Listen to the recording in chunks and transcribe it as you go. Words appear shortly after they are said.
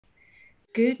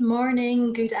Good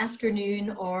morning, good afternoon,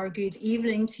 or good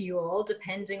evening to you all,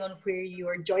 depending on where you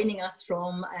are joining us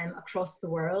from across the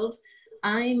world.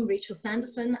 I'm Rachel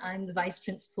Sanderson. I'm the Vice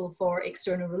Principal for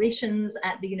External Relations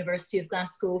at the University of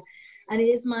Glasgow, and it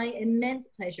is my immense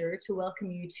pleasure to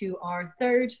welcome you to our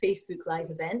third Facebook Live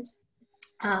event.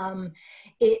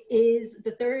 It is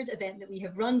the third event that we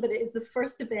have run, but it is the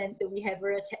first event that we have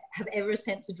ever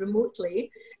attempted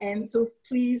remotely. So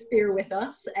please bear with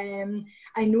us.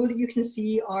 I know that you can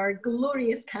see our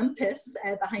glorious campus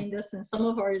behind us and some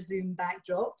of our Zoom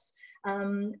backdrops.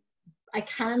 I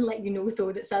can let you know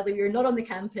though that sadly we are not on the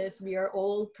campus. We are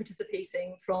all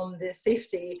participating from the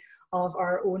safety of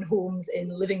our own homes in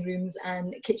living rooms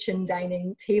and kitchen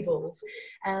dining tables.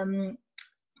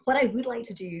 What I would like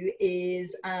to do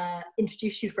is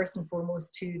introduce you first and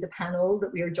foremost to the panel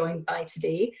that we are joined by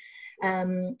today.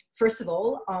 First of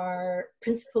all, our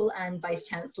Principal and Vice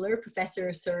Chancellor,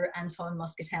 Professor Sir Anton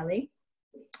Moscatelli,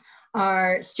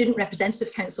 our Student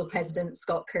Representative Council President,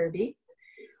 Scott Kirby,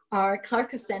 our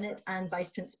Clerk of Senate and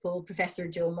Vice Principal, Professor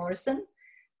Jill Morrison,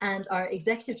 and our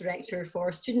Executive Director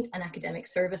for Student and Academic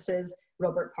Services,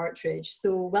 Robert Partridge.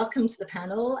 So welcome to the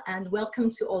panel and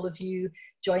welcome to all of you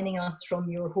joining us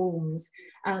from your homes.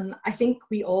 I think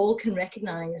we all can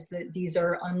recognise that these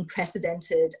are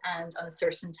unprecedented and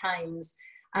uncertain times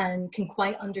and can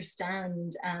quite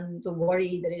understand the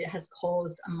worry that it has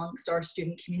caused amongst our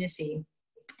student community.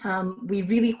 We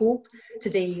really hope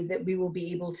today that we will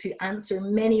be able to answer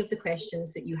many of the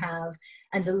questions that you have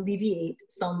and alleviate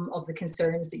some of the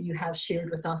concerns that you have shared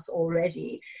with us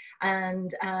already. And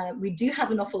we do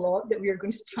have an awful lot that we are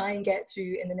going to try and get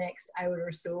through in the next hour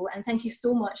or so. And thank you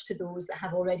so much to those that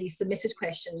have already submitted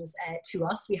questions to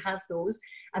us. We have those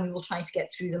and we will try to get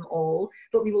through them all.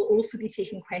 But we will also be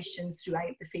taking questions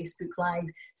throughout the Facebook Live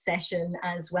session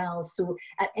as well. So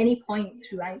at any point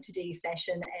throughout today's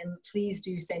session, please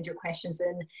do send your questions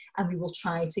in and we will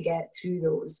try to get through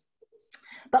those.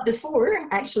 But before,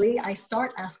 actually, I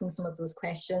start asking some of those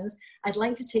questions, I'd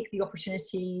like to take the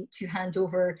opportunity to hand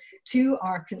over to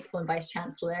our Principal and Vice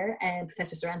Chancellor,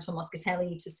 Professor Sir Anton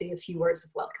Moscatelli, to say a few words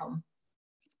of welcome.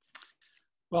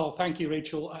 Well, thank you,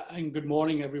 Rachel, and good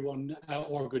morning, everyone,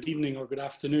 or good evening or good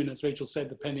afternoon, as Rachel said,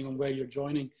 depending on where you're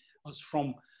joining us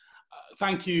from.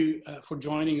 Thank you for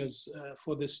joining us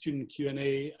for this student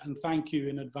Q&A, and thank you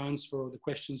in advance for the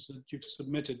questions that you've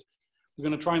submitted. We're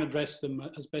going to try and address them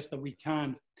as best that we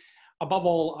can. Above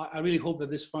all, I really hope that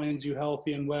this finds you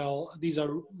healthy and well. These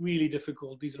are really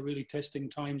difficult. These are really testing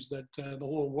times that the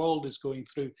whole world is going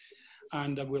through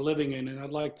and that we're living in. And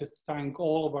I'd like to thank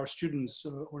all of our students,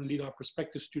 or indeed our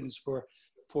prospective students, for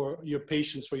your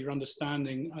patience, for your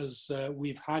understanding as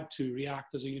we've had to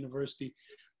react as a university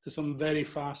to some very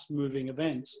fast-moving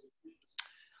events.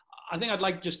 I think I'd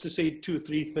like just to say two or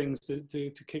three things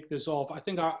to kick this off. I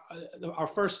think our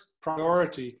first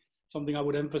priority, something I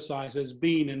would emphasize, has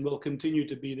been and will continue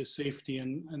to be the safety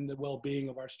and the well-being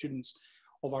of our students,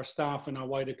 of our staff and our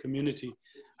wider community.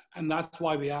 And that's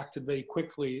why we acted very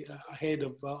quickly ahead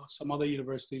of some other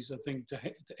universities, I think, to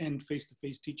end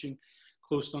face-to-face teaching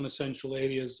close to non-essential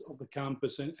areas of the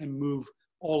campus and move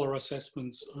all our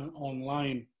assessments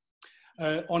online.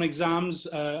 On exams,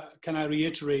 can I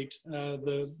reiterate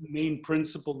the main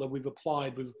principle that we've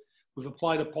applied? We've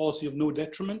applied a policy of no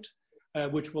detriment,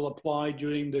 which will apply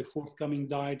during the forthcoming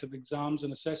diet of exams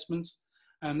and assessments.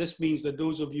 And this means that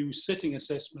those of you sitting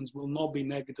assessments will not be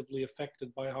negatively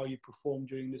affected by how you perform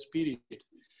during this period.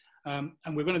 And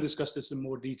we're going to discuss this in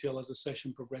more detail as the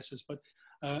session progresses. But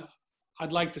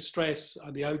I'd like to stress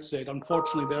at the outset,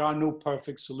 unfortunately, there are no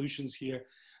perfect solutions here.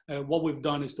 What we've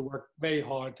done is to work very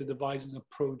hard to devise an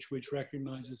approach which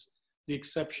recognizes the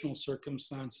exceptional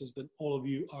circumstances that all of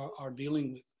you are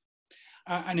dealing with.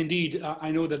 And indeed,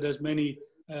 I know that there's many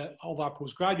of our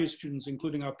postgraduate students,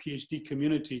 including our PhD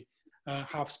community,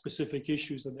 have specific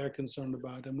issues that they're concerned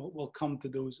about, and we'll come to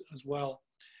those as well.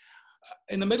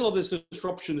 In the middle of this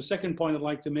disruption, the second point I'd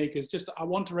like to make is just I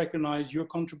want to recognize your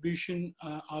contribution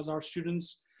as our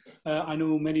students. I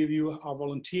know many of you are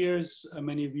volunteers,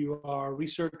 many of you are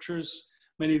researchers,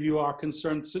 many of you are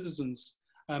concerned citizens.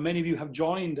 Many of you have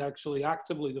joined actually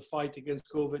actively the fight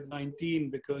against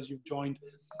COVID-19 because you've joined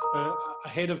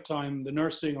ahead of time the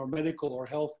nursing or medical or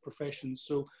health professions.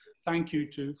 So thank you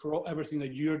for everything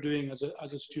that you're doing as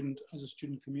a student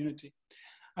community.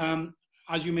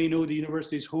 As you may know, the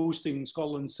university is hosting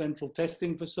Scotland's central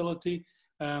testing facility,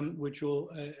 which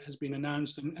has been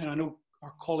announced, and I know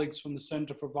our colleagues from the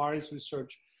Centre for Virus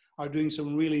Research are doing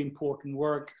some really important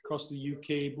work across the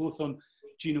UK, both on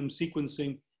genome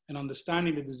sequencing and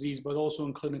understanding the disease, but also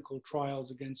in clinical trials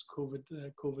against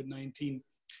COVID-19.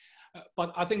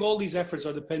 But I think all these efforts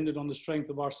are dependent on the strength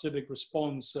of our civic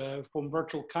response, from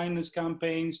virtual kindness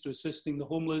campaigns to assisting the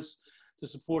homeless, to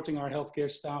supporting our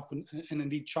healthcare staff and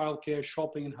indeed childcare,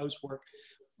 shopping and housework.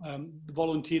 The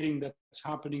volunteering that's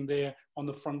happening there on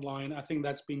the front line, I think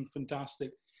that's been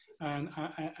fantastic. And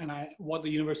what the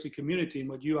university community and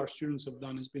what you, our students, have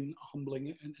done has been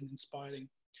humbling and inspiring.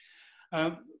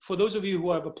 For those of you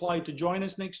who have applied to join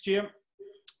us next year,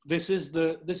 this is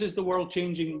the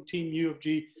world-changing team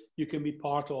UofG you can be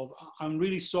part of. I'm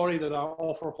really sorry that our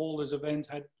offer holders event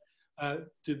had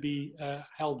to be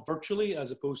held virtually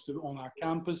as opposed to on our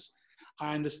campus.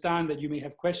 I understand that you may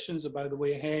have questions about the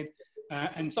way ahead,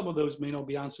 and some of those may not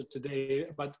be answered today,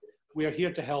 but we are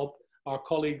here to help. Our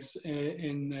colleagues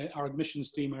in our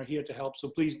admissions team are here to help, so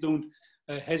please don't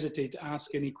hesitate to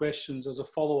ask any questions as a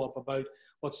follow-up about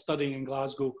what studying in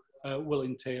Glasgow will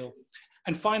entail.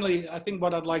 And finally, I think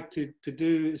what I'd like to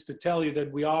do is to tell you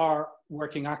that we are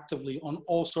working actively on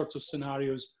all sorts of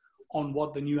scenarios on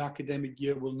what the new academic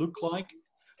year will look like.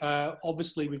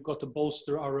 Obviously, we've got to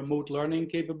bolster our remote learning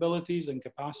capabilities and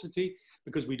capacity,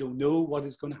 because we don't know what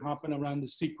is going to happen around the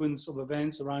sequence of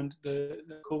events around the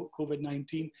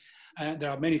COVID-19. There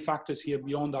are many factors here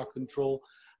beyond our control,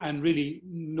 and really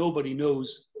nobody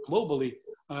knows globally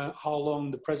how long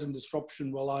the present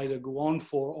disruption will either go on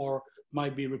for or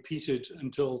might be repeated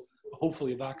until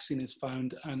hopefully a vaccine is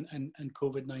found and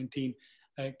COVID-19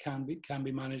 can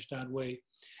be managed that way.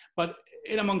 But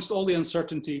in amongst all the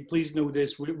uncertainty, please know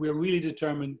this, we're really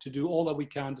determined to do all that we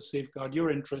can to safeguard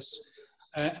your interests,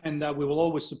 and that we will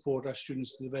always support our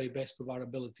students to the very best of our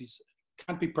abilities.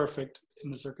 Can't be perfect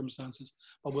in the circumstances,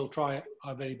 but we'll try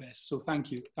our very best. So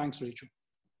thank you. Thanks, Rachel.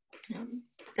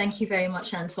 Thank you very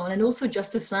much, Anton. And also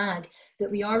just a flag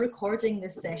that we are recording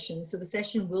this session, so the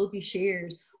session will be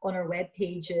shared on our web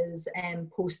pages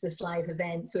post this live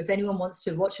event. So if anyone wants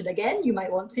to watch it again, you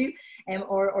might want to,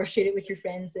 or share it with your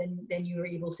friends, then you are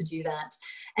able to do that.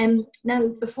 Now,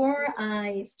 before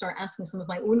I start asking some of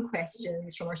my own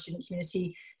questions from our student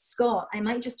community, Scott, I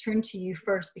might just turn to you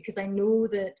first, because I know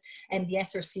that the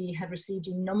SRC have received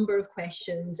a number of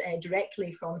questions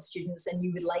directly from students, and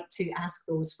you would like to ask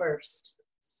those first.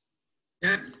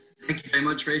 Yeah, thank you very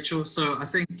much, Rachel. So I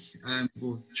think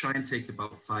we'll try and take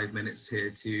about 5 minutes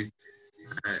here to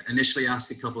initially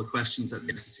ask a couple of questions that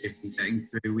the SRC have been getting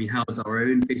through. We held our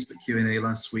own Facebook Q&A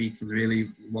last week, and really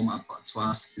what I've got to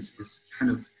ask is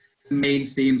kind of the main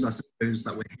themes, I suppose,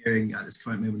 that we're hearing at this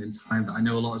current moment in time that I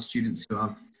know a lot of students who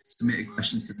have submitted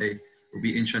questions today will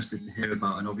be interested to hear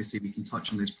about, and obviously we can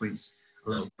touch on those points a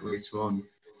little bit later on.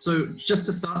 So just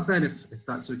to start then, if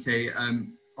that's okay,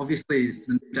 obviously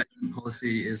the detriment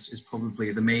policy is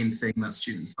probably the main thing that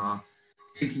students are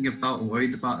thinking about and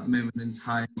worried about at the moment in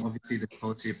time. Obviously this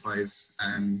policy applies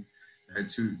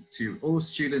to all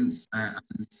students, and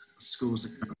schools are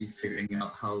currently figuring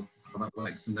out how that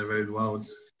works in their own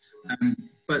worlds.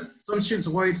 But some students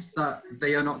are worried that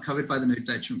they are not covered by the no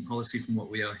detriment policy from what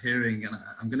we are hearing, and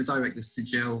I'm going to direct this to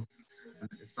Jill,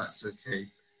 if that's okay.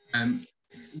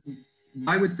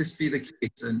 Why would this be the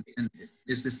case, and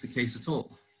is this the case at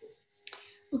all?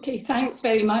 Okay, thanks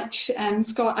very much,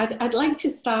 Scott. I'd like to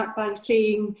start by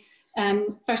saying,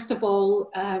 first of all,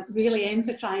 really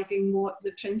emphasising what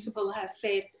the principal has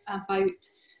said about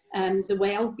the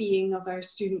well-being of our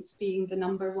students being the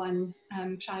 #1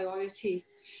 priority.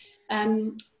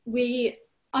 We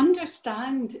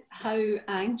understand how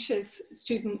anxious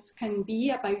students can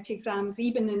be about exams,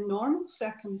 even in normal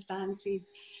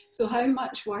circumstances. So how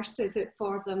much worse is it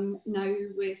for them now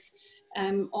with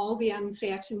all the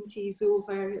uncertainties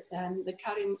over the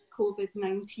current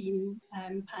COVID-19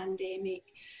 pandemic,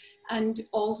 and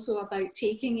also about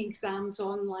taking exams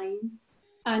online.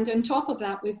 And on top of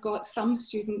that, we've got some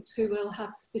students who will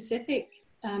have specific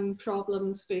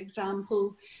problems. For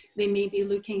example, they may be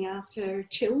looking after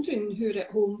children who are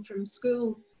at home from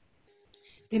school.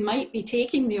 They might be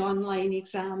taking the online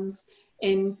exams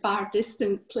in far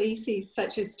distant places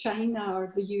such as China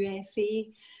or the USA,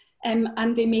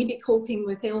 and they may be coping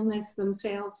with illness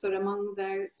themselves or among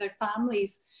their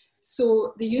families.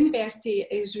 So the university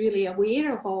is really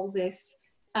aware of all this,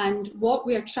 and what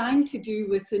we're trying to do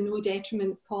with the no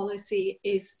detriment policy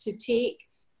is to take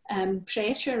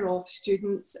pressure off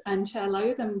students and to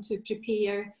allow them to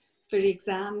prepare for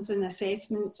exams and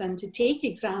assessments, and to take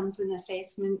exams and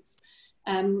assessments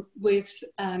with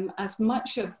as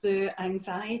much of the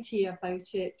anxiety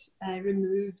about it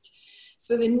removed.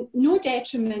 So the no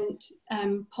detriment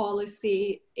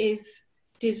policy is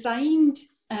designed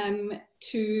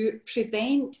to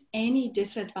prevent any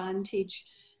disadvantage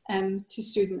to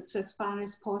students as far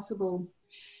as possible.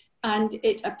 And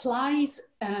it applies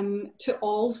to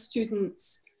all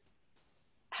students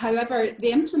However,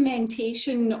 the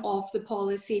implementation of the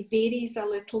policy varies a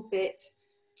little bit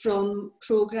from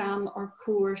programme or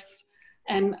course,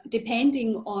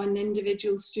 depending on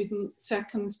individual student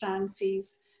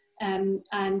circumstances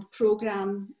and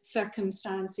programme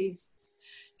circumstances.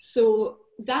 So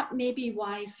that may be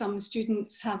why some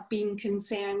students have been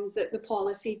concerned that the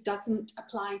policy doesn't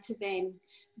apply to them.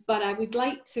 But I would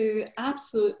like to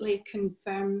absolutely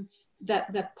confirm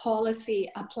that the policy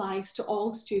applies to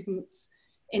all students.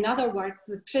 In other words,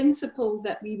 the principle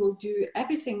that we will do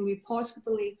everything we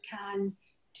possibly can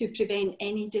to prevent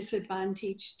any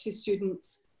disadvantage to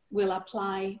students will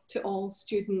apply to all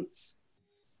students.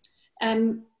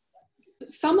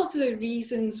 Some of the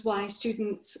reasons why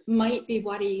students might be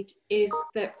worried is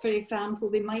that, for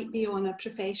example, they might be on a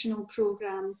professional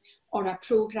programme or a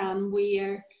programme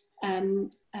where the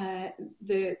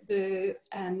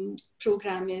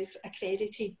programme is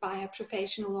accredited by a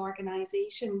professional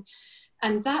organisation.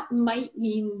 And that might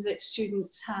mean that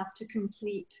students have to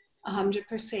complete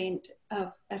 100%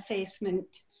 of assessment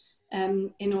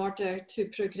in order to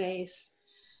progress.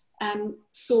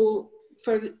 So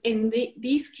in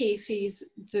these cases,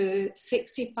 the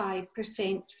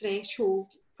 65%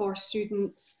 threshold for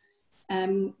students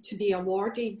to be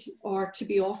awarded or to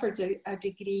be offered a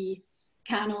degree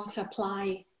cannot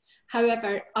apply.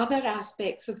 However, other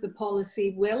aspects of the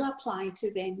policy will apply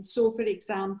to them. So, for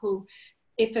example,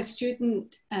 if a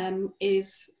student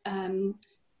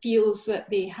feels that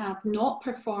they have not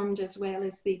performed as well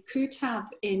as they could have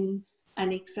in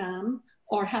an exam,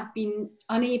 or have been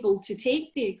unable to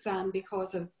take the exam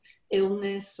because of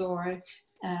illness or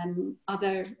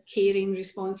other caring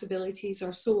responsibilities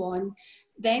or so on,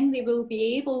 then they will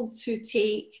be able to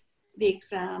take the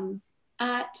exam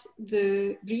at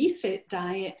the resit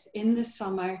diet in the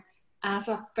summer as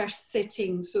a first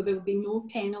sitting, so there will be no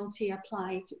penalty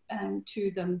applied to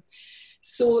them.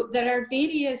 So there are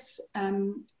various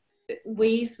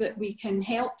ways that we can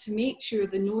help to make sure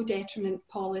the no detriment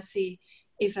policy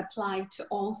is applied to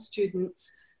all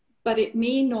students, but it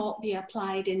may not be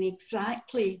applied in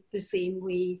exactly the same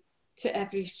way to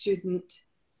every student.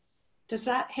 Does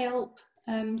that help,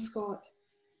 Scott?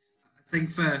 I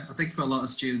think for a lot of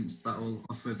students that will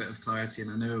offer a bit of clarity, and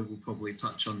I know we'll probably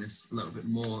touch on this a little bit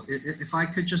more. If I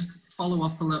could just follow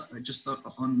up a little, just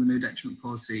on the no detriment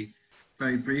policy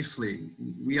very briefly.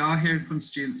 We are hearing from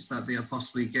students that they are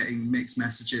possibly getting mixed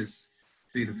messages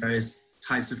through the various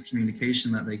types of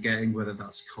communication that they're getting, whether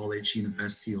that's college,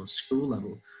 university or school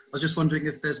level. I was just wondering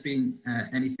if there's been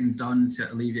anything done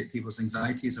to alleviate people's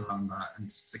anxieties around that and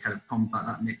to kind of combat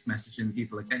that mixed messaging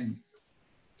people are getting.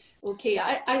 Okay,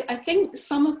 I think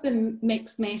some of the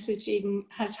mixed messaging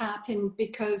has happened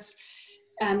because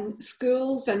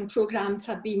schools and programmes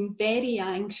have been very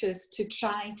anxious to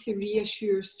try to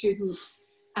reassure students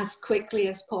as quickly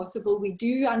as possible. We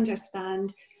do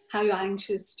understand how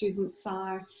anxious students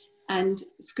are, and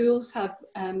schools have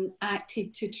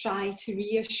acted to try to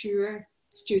reassure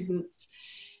students.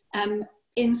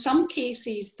 In some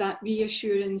cases, that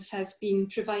reassurance has been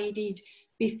provided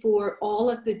before all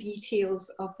of the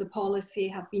details of the policy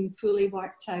have been fully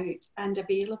worked out and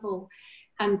available.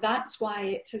 And that's why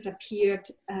it has appeared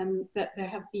that there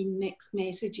have been mixed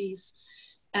messages.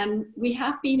 We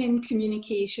have been in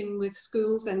communication with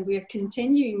schools, and we're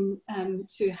continuing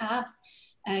to have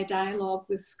dialogue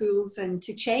with schools and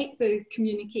to check the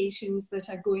communications that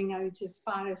are going out as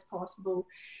far as possible,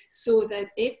 so that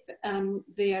if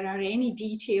there are any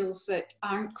details that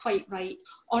aren't quite right,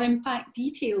 or in fact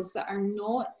details that are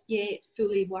not yet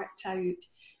fully worked out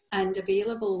and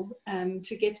available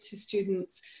to give to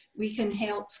students, we can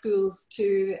help schools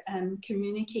to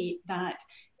communicate that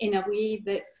in a way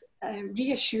that's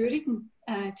reassuring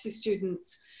to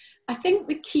students. I think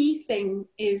the key thing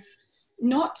is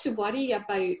not to worry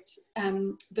about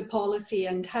the policy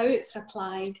and how it's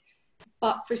applied,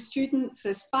 but for students,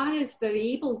 as far as they're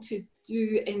able to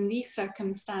do in these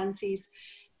circumstances,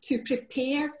 to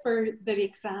prepare for their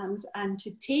exams and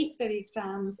to take their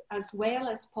exams as well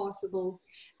as possible,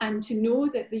 and to know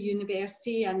that the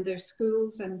university and their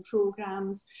schools and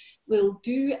programmes will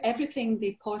do everything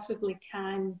they possibly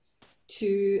can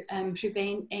to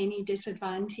prevent any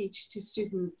disadvantage to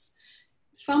students.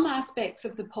 Some aspects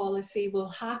of the policy will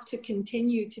have to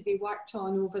continue to be worked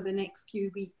on over the next few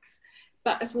weeks,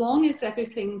 but as long as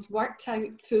everything's worked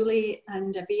out fully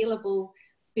and available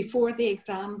before the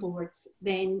exam boards,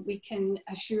 then we can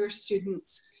assure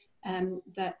students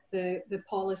that the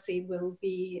policy will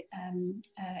be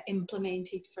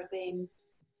implemented for them.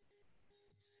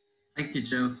 Thank you,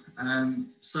 Joe.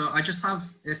 So I just have,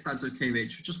 if that's okay,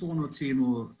 Rachel, just one or two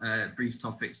more brief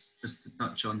topics just to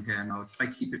touch on here, and I'll try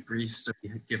to keep it brief so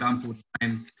we give ample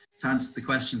time to answer the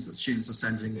questions that students are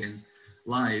sending in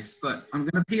live. But I'm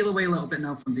going to peel away a little bit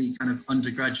now from the kind of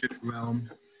undergraduate realm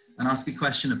and ask a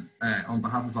question on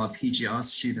behalf of our PGR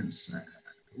students.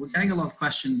 We're getting a lot of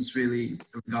questions really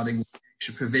regarding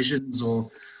extra provisions or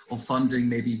funding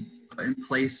maybe put in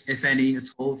place, if any at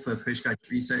all, for postgraduate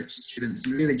research students,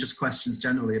 and really just questions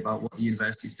generally about what the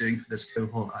university is doing for this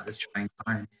cohort at this trying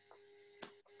time.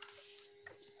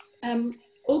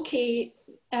 Okay,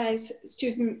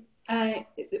 student,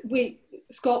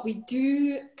 Scott, we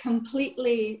do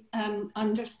completely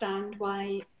understand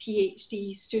why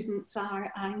PhD students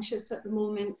are anxious at the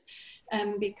moment,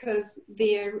 because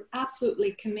they're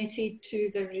absolutely committed to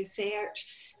their research,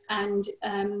 and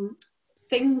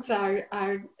things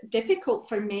are difficult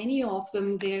for many of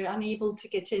them. They're unable to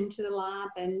get into the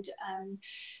lab, and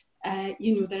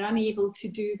you know, they're unable to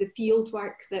do the field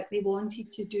work that they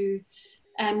wanted to do.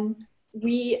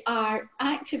 We are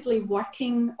actively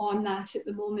working on that at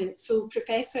the moment. So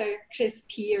Professor Chris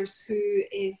Pearce, who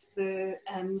is the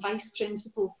Vice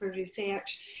Principal for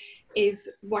Research, is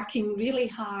working really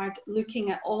hard looking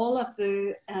at all of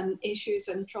the issues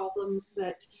and problems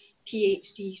that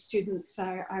PhD students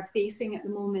are facing at the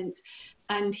moment.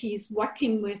 And he's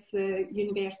working with the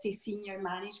university senior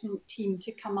management team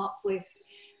to come up with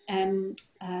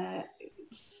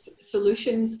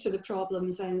solutions to the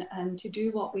problems and to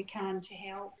do what we can to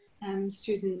help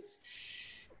students.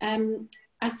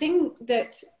 I think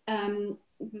that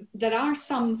there are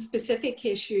some specific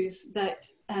issues that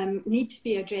need to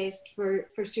be addressed for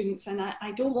students, and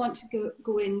I don't want to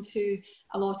go into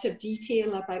a lot of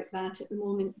detail about that at the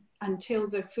moment until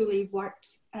they're fully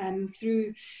worked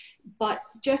through, but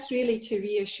just really to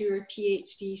reassure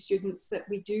PhD students that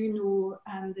we do know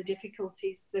the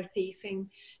difficulties they're facing,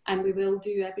 and we will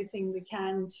do everything we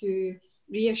can to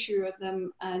reassure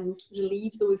them and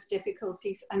relieve those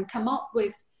difficulties and come up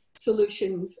with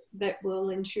solutions that will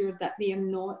ensure that they are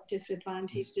not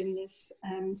disadvantaged in this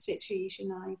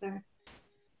situation either.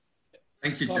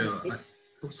 Thank you, Joe.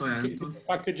 Oh, sorry, if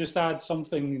I could just add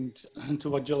something to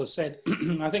what Jill has said.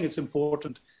 I think it's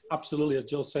important, absolutely, as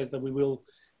Jill says, that we will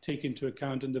take into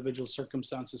account individual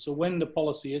circumstances. So when the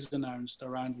policy is announced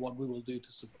around what we will do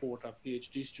to support our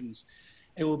PhD students,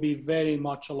 it will be very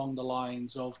much along the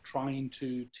lines of trying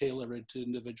to tailor it to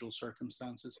individual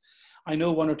circumstances. I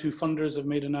know one or two funders have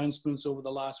made announcements over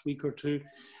the last week or two,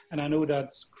 and I know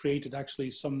that's created actually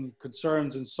some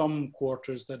concerns in some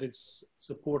quarters that it's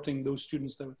supporting those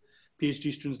students, that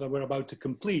PhD students that we're about to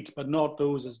complete, but not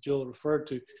those, as Jill referred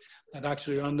to, that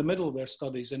actually are in the middle of their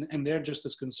studies, and they're just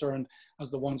as concerned as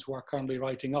the ones who are currently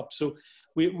writing up. So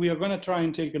we are going to try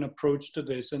and take an approach to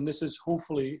this, and this is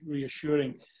hopefully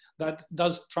reassuring that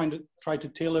does try to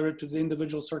tailor it to the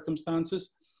individual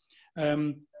circumstances.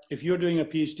 If you're doing a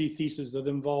PhD thesis that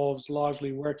involves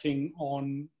largely working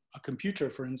on a computer,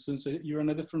 for instance, you're in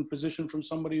a different position from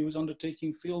somebody who's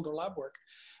undertaking field or lab work.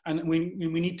 And we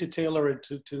need to tailor it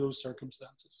to those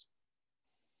circumstances.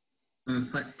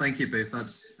 Thank you both.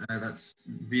 That's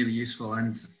really useful.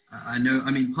 And I know,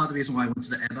 I mean, part of the reason why I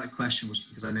wanted to add that question was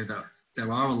because I know that there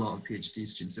are a lot of PhD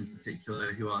students in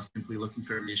particular who are simply looking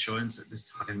for reassurance at this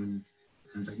time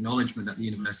and acknowledgement that the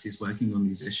university is working on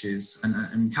these issues.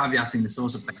 And caveating this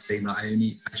also by saying that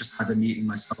I just had a meeting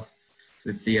myself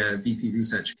with the VP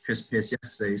Research, Chris Pearce,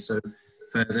 yesterday. So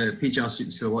for the PGR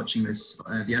students who are watching this,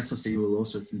 the SLC will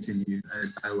also continue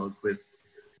a dialogue with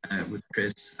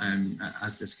Chris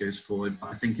as this goes forward. But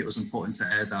I think it was important to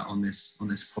air that on this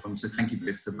forum. So thank you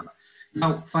both for that.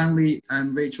 Now, finally,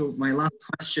 Rachel, my last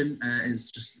question is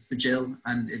just for Jill,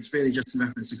 and it's really just in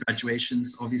reference to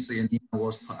graduations. Obviously, an email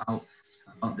was put out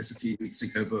about this a few weeks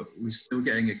ago, but we're still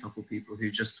getting a couple of people who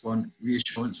just want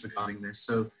reassurance regarding this.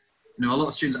 So, you know, a lot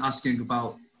of students asking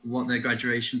about what their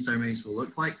graduation ceremonies will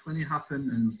look like when they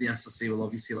happen, and the SLC will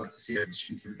obviously like to see a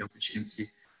student give the opportunity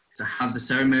to have the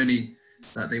ceremony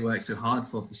that they work so hard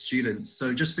for students.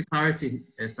 So just for clarity,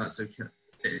 if that's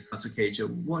okay, Jill,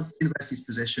 what's the university's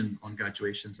position on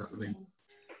graduations at the moment?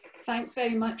 Thanks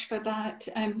very much for that,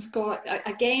 Scott.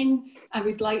 Again, I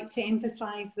would like to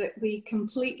emphasise that we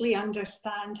completely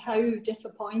understand how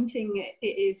disappointing it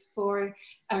is for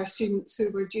our students who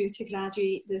were due to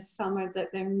graduate this summer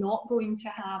that they're not going to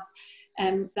have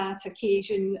that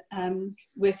occasion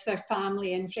with their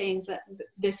family and friends at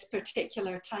this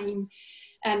particular time.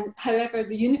 However,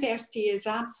 the university is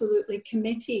absolutely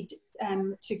committed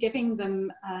to giving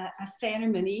them a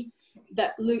ceremony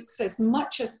that looks as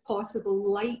much as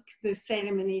possible like the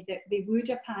ceremony that they would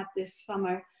have had this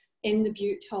summer in the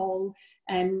Butte Hall,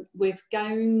 with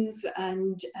gowns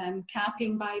and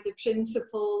capping by the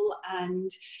principal,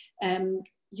 and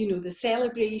you know, the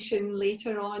celebration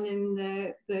later on in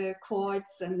the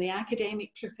quads, and the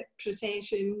academic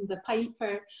procession, the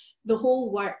piper, the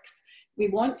whole works. We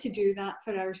want to do that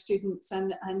for our students,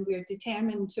 and we're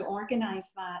determined to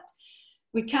organise that.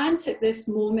 We can't at this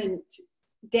moment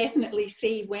definitely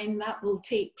say when that will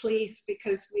take place,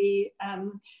 because we,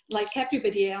 like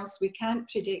everybody else, we can't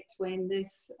predict when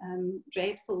this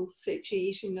dreadful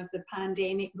situation of the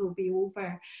pandemic will be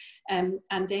over. And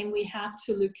then we have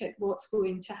to look at what's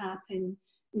going to happen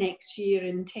next year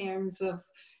in terms of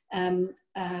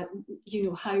you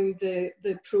know, how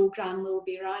the programme will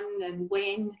be run, and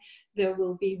when there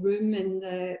will be room in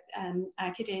the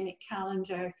academic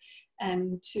calendar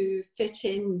to fit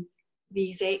in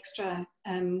these extra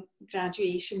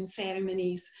graduation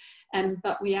ceremonies,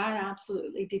 but we are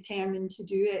absolutely determined to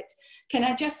do it. Can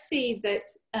I just say that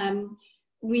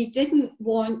we didn't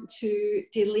want to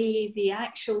delay the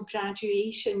actual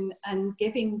graduation and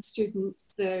giving students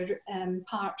their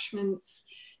parchments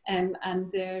and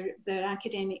their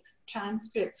academic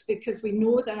transcripts, because we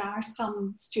know there are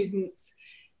some students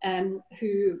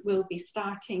who will be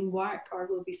starting work or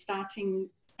will be starting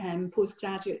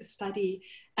postgraduate study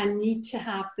and need to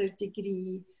have their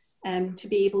degree to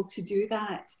be able to do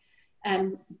that.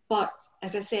 But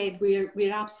as I said,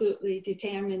 we're absolutely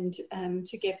determined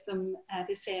to give them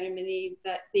the ceremony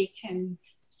that they can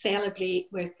celebrate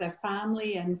with their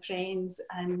family and friends,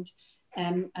 and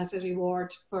as a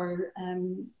reward for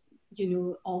you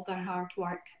know, all their hard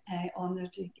work on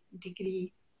their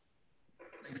degree.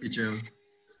 Thank you, Jill.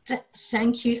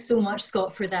 Thank you so much,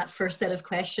 Scott, for that first set of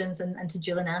questions, and to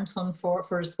Jill and Anton for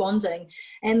responding.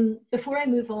 Before I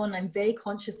move on, I'm very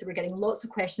conscious that we're getting lots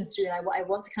of questions through, and I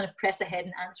want to kind of press ahead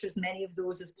and answer as many of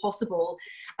those as possible.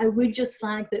 I would just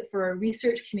flag that for our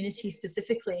research community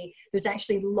specifically, there's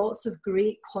actually lots of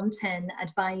great content,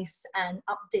 advice and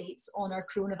updates on our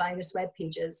coronavirus web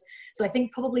pages. So I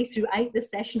think probably throughout this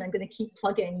session, I'm going to keep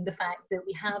plugging the fact that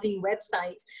we have a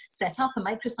website set up, a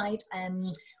microsite,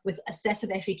 with a set of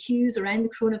FAQs around the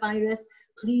coronavirus.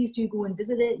 Please do go and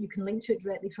visit it. You can link to it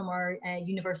directly from our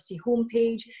university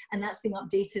homepage, and that's being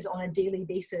updated on a daily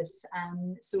basis.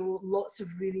 So lots of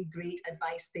really great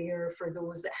advice there for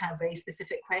those that have very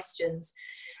specific questions.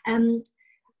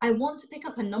 I want to pick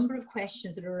up a number of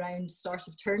questions that are around start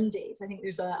of term dates. I think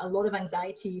there's a lot of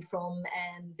anxiety from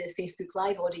the Facebook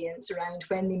Live audience around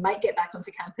when they might get back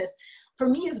onto campus. For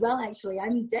me as well, actually,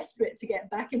 I'm desperate to get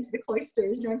back into the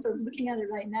cloisters. You know, I'm sort of looking at it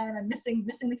right now, and I'm missing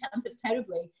the campus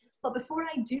terribly. But before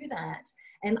I do that,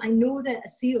 I know that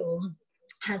Asil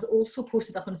has also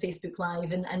posted up on Facebook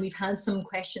Live, and we've had some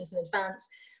questions in advance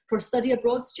for study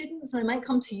abroad students. And I might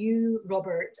come to you,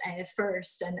 Robert,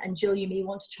 first, and Jill, you may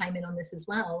want to chime in on this as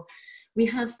well. We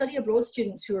have study abroad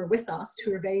students who are with us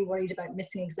who are very worried about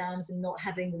missing exams and not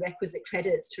having the requisite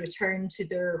credits to return to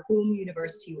their home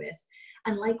university with.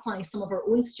 And likewise, some of our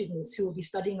own students who will be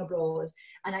studying abroad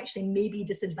and actually may be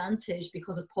disadvantaged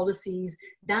because of policies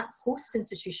that host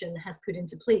institution has put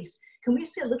into place. Can we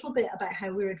say a little bit about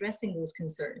how we're addressing those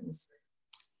concerns?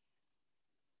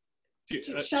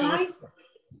 Shall I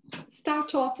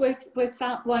start off with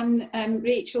that one,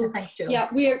 Rachel? Thanks, Jill. Yeah,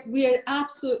 we're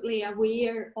absolutely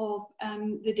aware of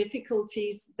the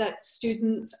difficulties that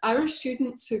our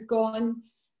students who've gone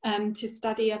to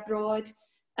study abroad,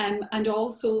 and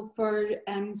also for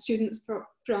students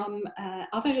from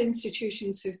other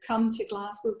institutions who've come to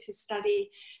Glasgow to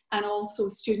study, and also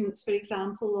students, for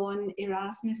example, on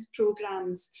Erasmus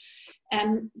programmes.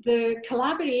 The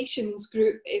collaborations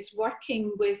group is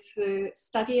working with the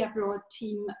study abroad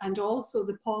team and also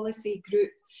the policy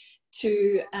group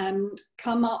to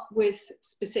come up with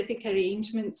specific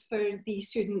arrangements for these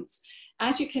students.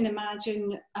 As you can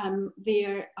imagine,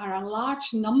 there are a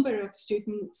large number of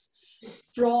students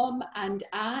from and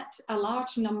at a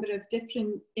large number of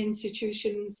different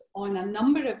institutions on a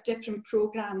number of different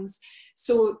programmes.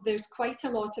 So there's quite a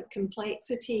lot of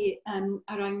complexity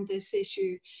around this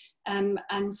issue. And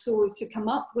so to come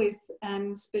up with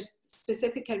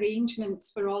specific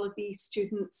arrangements for all of these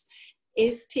students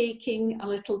is taking a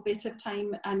little bit of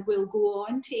time, and will go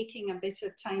on taking a bit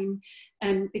of time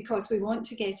because we want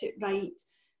to get it right.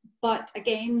 But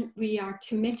again, we are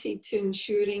committed to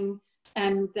ensuring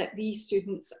that these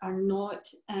students are not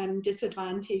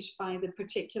disadvantaged by the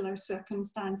particular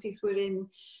circumstances we're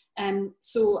in.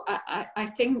 So I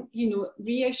think, you know,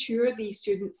 reassure these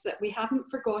students that we haven't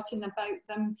forgotten about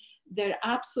them. They're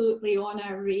absolutely on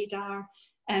our radar,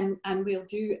 and we'll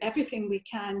do everything we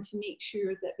can to make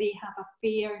sure that they have a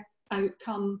fair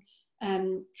outcome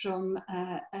from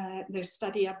their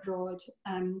study abroad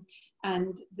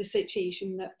and the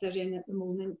situation that they're in at the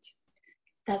moment.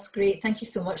 That's great. Thank you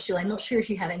so much, Jill. I'm not sure if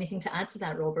you have anything to add to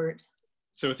that, Robert.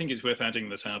 So I think it's worth adding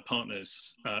that our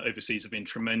partners overseas have been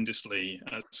tremendously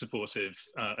supportive,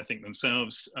 I think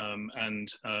themselves,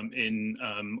 and in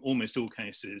almost all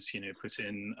cases, put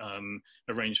in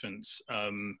arrangements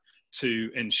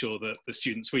to ensure that the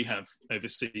students we have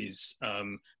overseas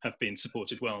have been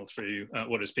supported well through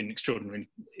what has been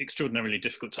extraordinarily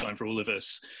difficult time for all of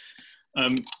us.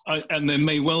 And there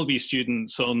may well be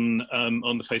students on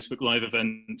the Facebook Live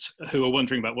event who are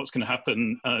wondering about what's going to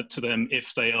happen to them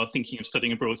if they are thinking of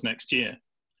studying abroad next year.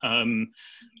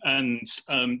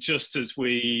 Just as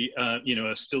we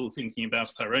are still thinking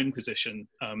about our own position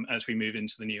as we move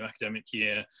into the new academic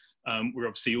year, we're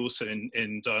obviously also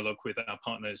in dialogue with our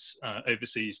partners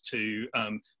overseas to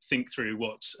think through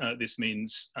what this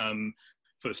means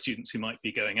for students who might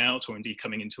be going out or indeed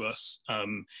coming into us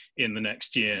in the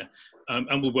next year.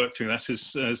 And we'll work through that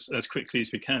as quickly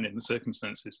as we can in the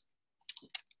circumstances.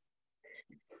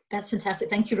 That's fantastic.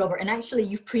 Thank you, Robert. And actually,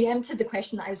 you've preempted the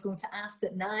question that I was going to ask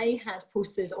that Nai had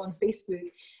posted on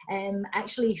Facebook,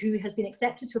 actually, who has been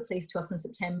accepted to a place to us in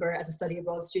September as a study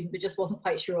abroad student, but just wasn't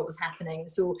quite sure what was happening.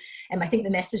 So I think the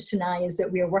message to Nai is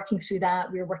that we are working through that.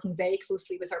 We are working very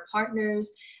closely with our partners.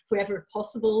 Wherever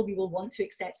possible, we will want to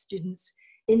accept students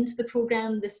into the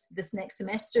programme this next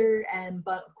semester,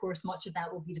 but of course much of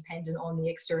that will be dependent on the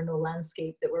external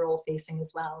landscape that we're all facing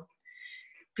as well.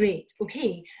 Great,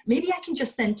 okay, maybe I can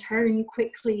just then turn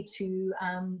quickly to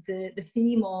the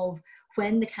theme of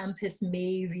when the campus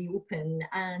may reopen,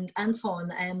 and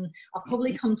Anton, I'll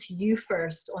probably come to you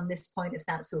first on this point if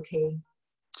that's okay.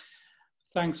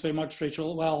 Thanks very much,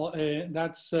 Rachel. Well,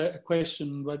 that's a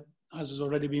question but as has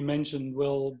already been mentioned,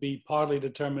 will be partly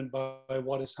determined by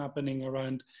what is happening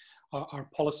around our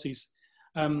policies.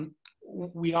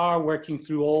 We are working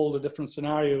through all the different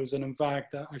scenarios, and in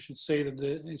fact, I should say that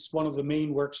it's one of the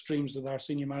main work streams that our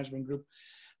senior management group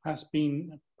has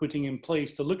been putting in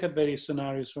place to look at various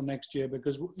scenarios for next year,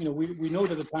 because we know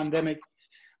that the pandemic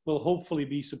will hopefully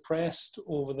be suppressed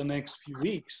over the next few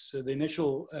weeks, the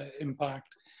initial impact.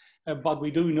 But we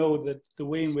do know that the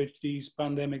way in which these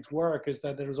pandemics work is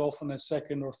that there is often a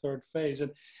second or third phase.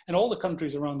 And all the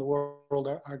countries around the world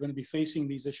are going to be facing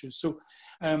these issues.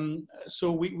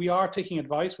 So we are taking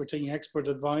advice, we're taking expert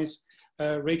advice.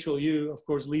 Rachel, you, of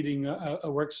course, leading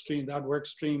a work stream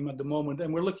at the moment,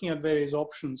 and we're looking at various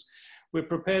options. We're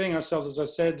preparing ourselves, as I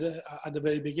said at the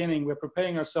very beginning, we're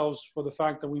preparing ourselves for the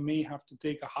fact that we may have to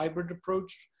take a hybrid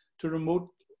approach to remote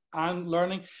and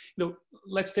learning.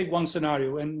 Let's take one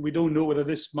scenario, and we don't know whether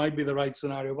this might be the right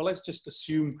scenario, but let's just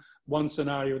assume one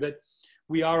scenario that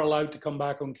we are allowed to come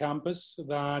back on campus,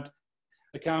 that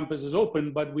the campus is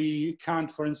open, but we can't,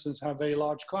 for instance, have very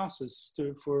large classes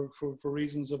for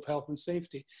reasons of health and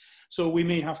safety. So we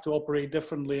may have to operate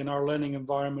differently, and our learning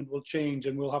environment will change,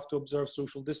 and we'll have to observe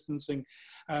social distancing.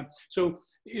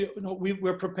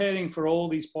 We're preparing for all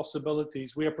these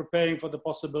possibilities. We are preparing for the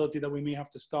possibility that we may have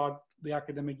to start the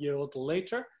academic year a little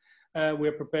later.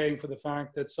 We're preparing for the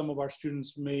fact that some of our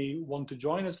students may want to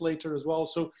join us later as well.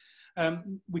 So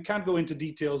we can't go into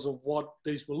details of what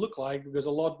this will look like, because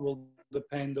a lot will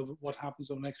depend on what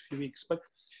happens over the next few weeks. But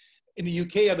in the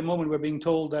UK at the moment, we're being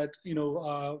told that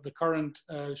the current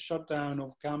shutdown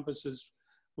of campuses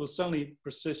will certainly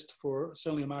persist for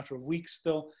certainly a matter of weeks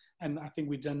still. And I think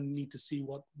we then need to see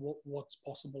what's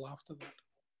possible after that.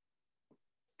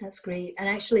 That's great. And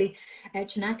actually,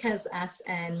 Chanak has asked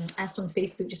on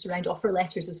Facebook just around offer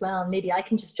letters as well. And maybe I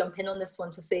can just jump in on this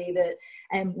one to say that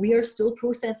we are still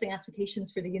processing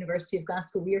applications for the University of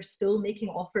Glasgow. We are still making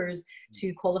offers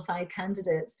to qualified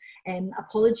candidates.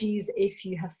 Apologies if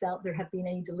you have felt there have been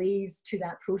any delays to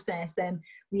that process.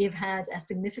 We have had a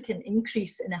significant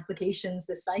increase in applications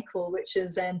this cycle, which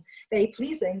is very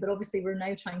pleasing, but obviously we're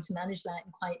now trying to manage that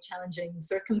in quite challenging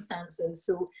circumstances.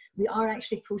 So we are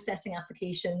actually processing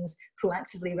applications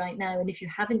proactively right now. And if you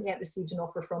haven't yet received an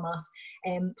offer from us,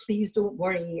 please don't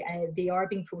worry. They are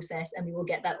being processed, and we will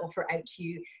get that offer out to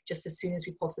you just as soon as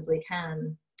we possibly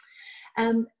can.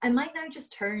 I might now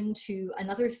just turn to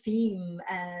another theme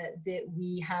that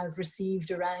we have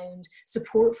received around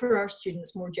support for our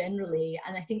students more generally.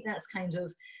 And I think that's kind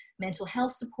of mental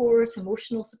health support,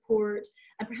 emotional support,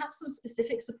 and perhaps some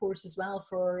specific support as well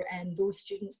for those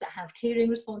students that have caring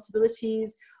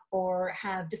responsibilities or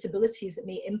have disabilities that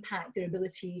may impact their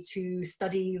ability to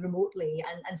study remotely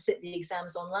and sit the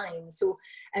exams online. So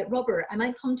Robert, I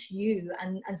might come to you,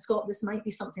 and Scott, this might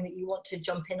be something that you want to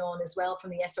jump in on as well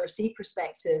from the SRC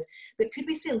perspective, but could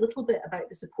we say a little bit about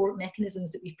the support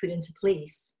mechanisms that we've put into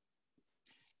place?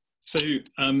 So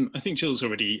I think Jill's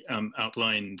already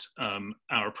outlined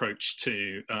our approach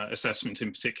to assessment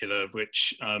in particular,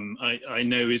 which I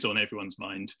know is on everyone's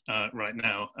mind right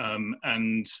now.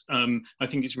 And I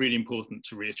think it's really important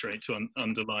to reiterate, to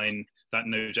underline that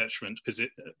no detriment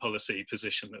policy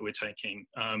position that we're taking.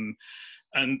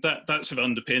 And that sort of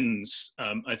underpins,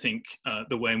 I think,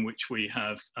 the way in which we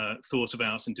have thought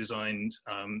about and designed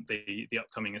the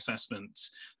upcoming assessments.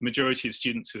 The majority of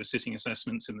students who are sitting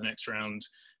assessments in the next round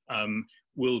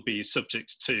will be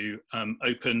subject to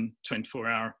open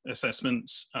 24-hour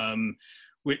assessments,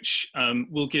 which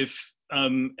will give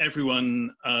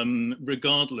everyone,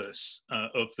 regardless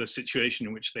of the situation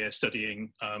in which they are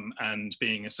studying and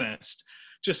being assessed,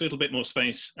 just a little bit more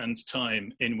space and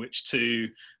time in which to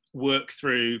work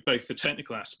through both the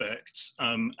technical aspects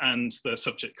and the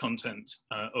subject content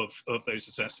of those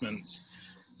assessments.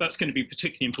 That's going to be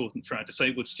particularly important for our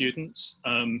disabled students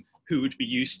who would be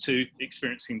used to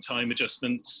experiencing time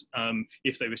adjustments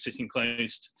if they were sitting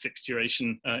closed, fixed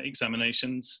duration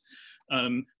examinations.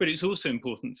 But it's also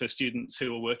important for students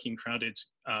who are working crowded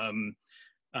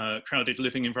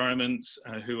living environments,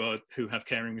 who have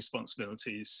caring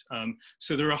responsibilities.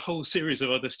 So there are a whole series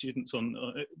of other students on,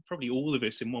 probably all of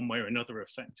us in one way or another,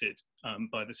 affected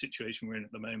by the situation we're in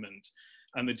at the moment.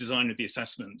 And the design of the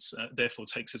assessments therefore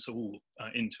takes us all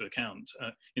into account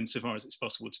insofar as it's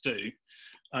possible to do,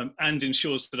 and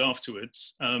ensures that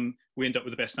afterwards we end up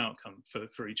with the best outcome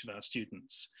for each of our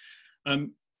students.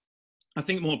 I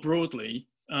think more broadly,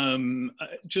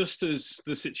 just as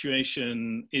the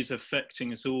situation is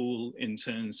affecting us all in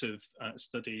terms of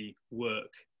study,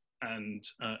 work, and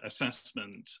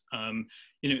assessment,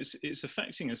 you know, it's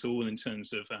affecting us all in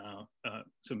terms of our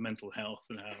sort of mental health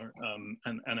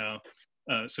and our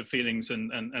sort of feelings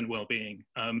and well-being.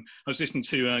 I was listening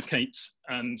to Kate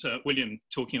and William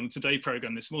talking on the Today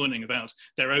programme this morning about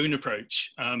their own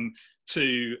approach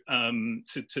to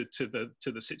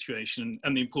the situation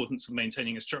and the importance of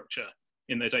maintaining a structure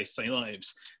in their day-to-day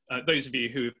lives. Those of you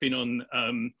who have been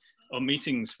on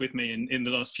meetings with me in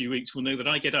the last few weeks will know that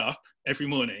I get up every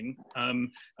morning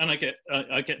and I get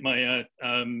my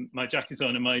my jacket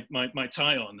on and my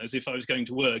tie on as if I was going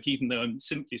to work, even though I'm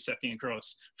simply stepping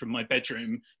across from my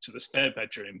bedroom to the spare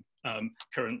bedroom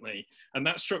currently. And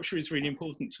that structure is really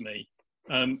important to me.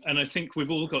 And I think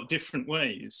we've all got different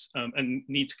ways and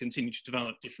need to continue to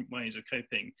develop different ways of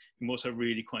coping in what are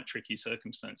really quite tricky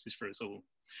circumstances for us all.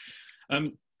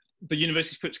 The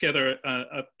university's put together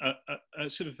a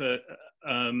sort of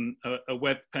a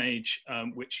web page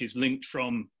which is linked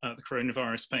from the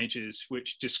coronavirus pages,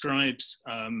 which describes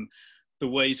the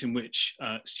ways in which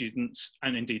students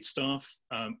and indeed staff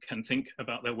can think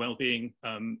about their well-being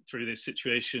through this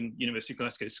situation. University of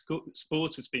Glasgow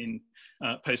Sport has been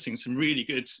posting some really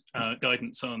good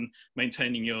guidance on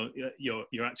maintaining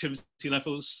your activity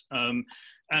levels.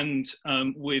 And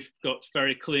we've got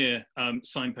very clear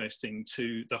signposting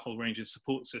to the whole range of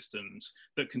support systems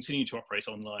that continue to operate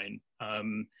online,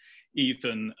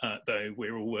 even though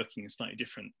we're all working in slightly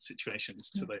different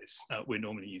situations to those we're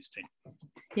normally used to.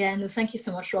 Yeah, no, thank you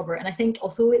so much, Robert. And I think,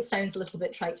 although it sounds a little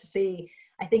bit trite to say,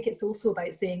 I think it's also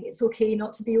about saying it's okay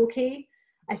not to be okay.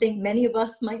 I think many of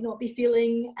us might not be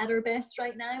feeling at our best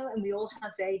right now, and we all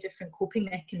have very different coping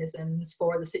mechanisms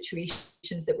for the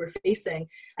situations that we're facing.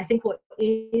 I think what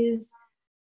is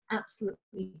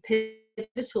absolutely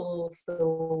pivotal,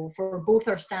 though, for both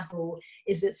our staff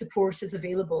is that support is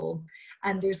available.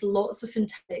 And there's lots of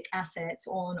fantastic assets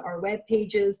on our web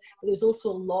pages, but there's also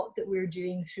a lot that we're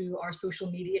doing through our social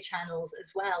media channels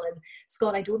as well. And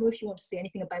Scott, I don't know if you want to say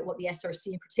anything about what the SRC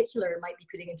in particular might be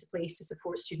putting into place to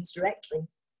support students directly.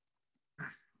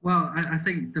 Well, I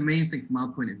think the main thing from our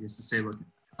point of view is to say, look,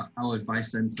 our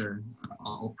advice centre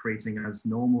are operating as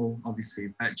normal,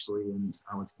 obviously virtually, and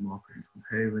our team are operating from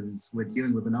home, and we're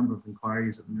dealing with a number of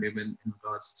inquiries at the moment in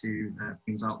regards to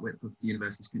things out with the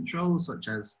university's control, such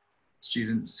as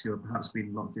students who have perhaps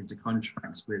been locked into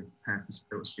contracts with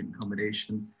purpose-built student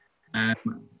accommodation. And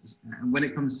when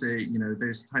it comes to, you know,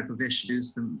 those type of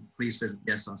issues, then please visit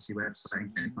the SRC website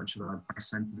and get in touch with our advice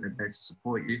centre. They're there to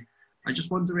support you. I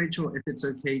just wonder, Rachel, if it's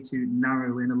okay to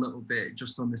narrow in a little bit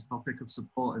just on this topic of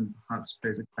support and perhaps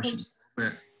pose a question.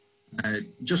 But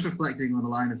just reflecting on the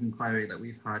line of inquiry that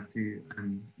we've had through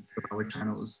our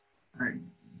channels,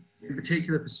 in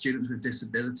particular for students with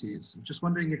disabilities, I'm just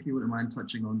wondering if you wouldn't mind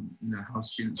touching on, you know, how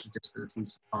students with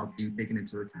disabilities are being taken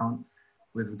into account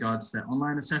with regards to their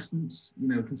online assessments. You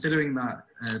know, considering that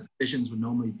provisions would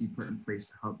normally be put in place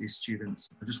to help these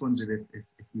students, I just wondered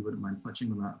if you wouldn't mind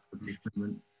touching on that for a brief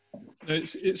moment. No,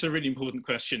 it's a really important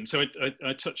question. So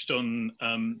I touched on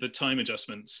the time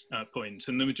adjustments point,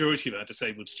 and the majority of our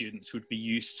disabled students would be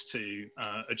used to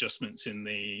adjustments in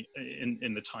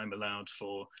the time allowed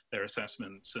for their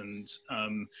assessments. And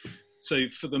so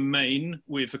for the main,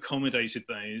 we've accommodated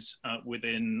those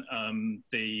within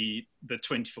the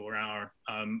 24-hour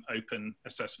open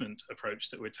assessment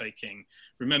approach that we're taking.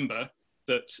 Remember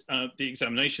that the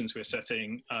examinations we're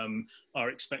setting are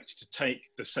expected to take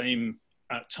the same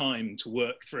time to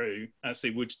work through as they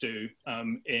would do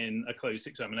in a closed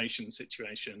examination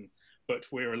situation, but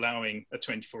we're allowing a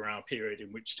 24-hour period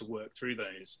in which to work through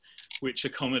those, which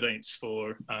accommodates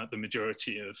for the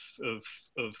majority of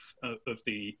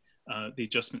the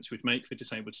adjustments we'd make for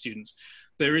disabled students.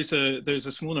 There's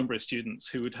a small number of students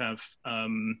who would have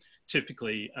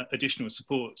typically additional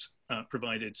support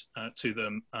provided to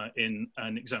them in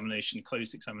an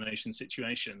closed examination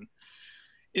situation.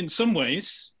 In some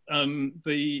ways,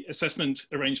 the assessment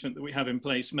arrangement that we have in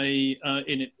place may,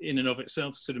 in and of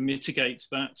itself, sort of mitigate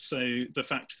that. So the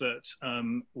fact that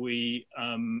we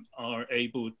are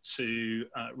able to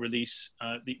release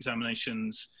the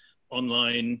examinations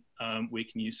online, we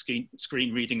can use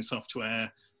screen reading software,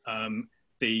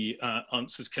 the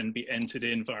answers can be entered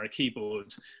in via a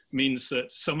keyboard, means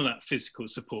that some of that physical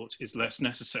support is less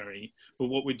necessary. But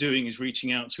what we're doing is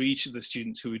reaching out to each of the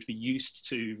students who would be used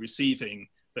to receiving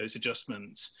those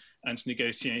adjustments and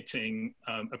negotiating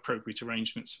appropriate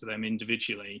arrangements for them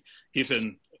individually,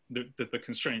 given the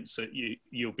constraints that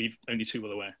you'll be only too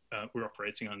well aware we're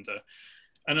operating under.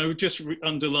 And I would just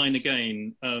underline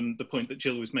again the point that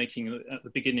Jill was making at the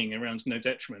beginning around no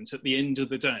detriment. At the end of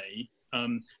the day,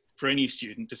 for any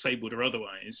student, disabled or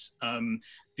otherwise,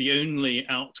 the only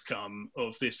outcome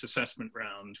of this assessment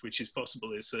round, which is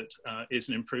possible, is that is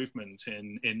an improvement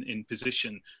in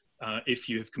position if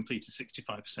you have completed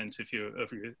 65%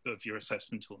 of your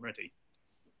assessment already.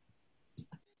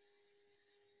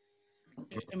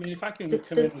 I mean, if I can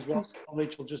come in as well,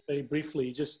 Rachel, just very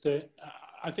briefly,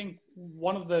 I think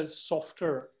one of the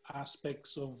softer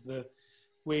aspects of the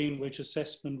way in which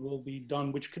assessment will be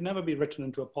done, which could never be written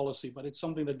into a policy, but it's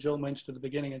something that Jill mentioned at the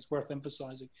beginning, it's worth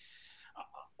emphasizing.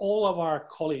 All of our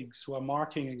colleagues who are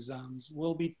marking exams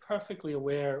will be perfectly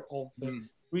aware of the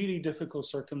really difficult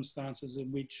circumstances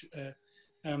in which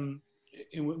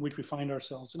we find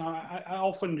ourselves. And I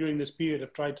often during this period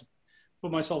have tried to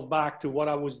put myself back to what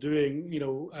I was doing,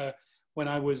 when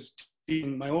I was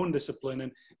teaching my own discipline,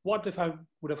 and what if I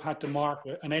would have had to mark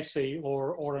an essay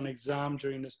or an exam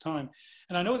during this time.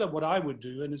 And I know that what I would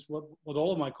do, and is what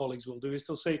all of my colleagues will do, is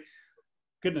they'll say,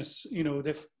 goodness,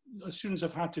 students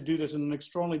have had to do this in an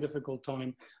extraordinarily difficult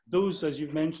time. Those, as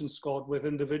you've mentioned, Scott, with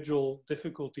individual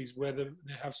difficulties, whether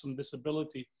they have some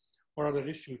disability or other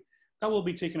issue, that will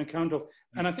be taken account of.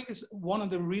 And I think it's one of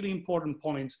the really important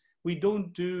points. We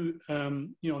don't do,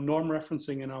 norm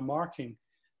referencing in our marking.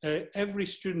 Every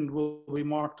student will be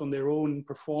marked on their own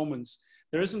performance.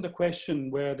 There isn't a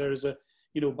question where there's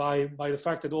by the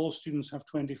fact that all students have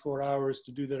 24 hours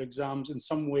to do their exams in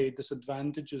some way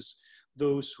disadvantages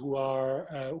those who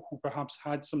perhaps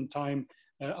had some time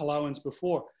allowance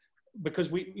before,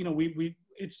 because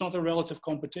it's not a relative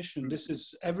competition. This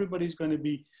is, everybody's going to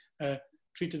be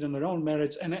treated on their own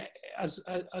merits. And as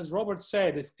Robert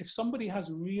said, if somebody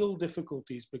has real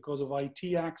difficulties because of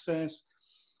IT access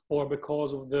or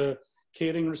because of the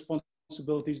caring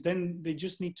responsibilities, then they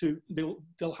just need to,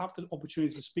 they'll have the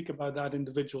opportunity to speak about that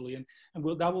individually, and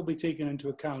that will be taken into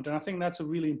account. And I think that's a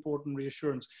really important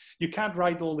reassurance. You can't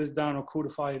write all this down or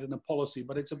codify it in a policy,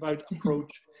 but it's about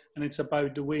approach, and it's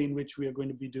about the way in which we are going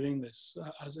to be doing this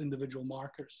as individual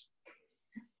markers.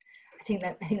 I think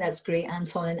that's great,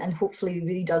 Anton, and hopefully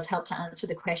really does help to answer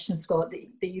the question, Scott,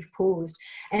 that you've posed.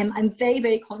 I'm very,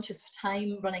 very conscious of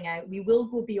time running out. We will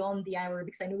go beyond the hour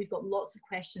because I know we've got lots of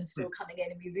questions still coming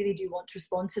in, and we really do want to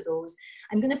respond to those.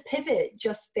 I'm going to pivot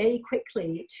just very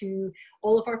quickly to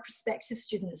all of our prospective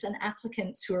students and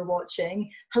applicants who are watching.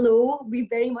 Hello, we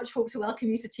very much hope to welcome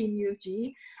you to Team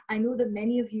UofG. I know that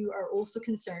many of you are also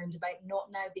concerned about not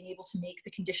now being able to make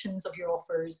the conditions of your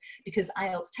offers because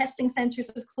IELTS testing centres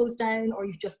have closed down, or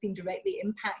you've just been directly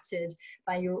impacted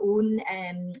by your own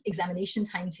examination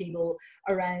timetable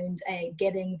around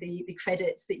getting the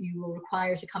credits that you will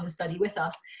require to come and study with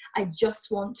us. I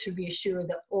just want to reassure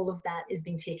that all of that is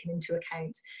being taken into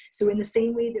account. So in the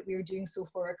same way that we are doing so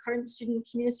for our current student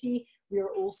community, we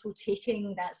are also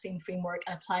taking that same framework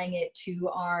and applying it to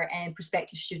our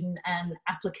prospective student and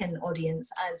applicant audience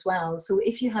as well. So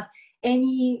if you have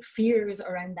any fears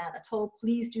around that at all,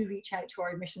 please do reach out to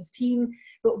our admissions team,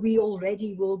 but we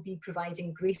already will be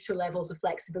providing greater levels of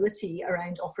flexibility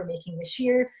around offer making this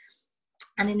year.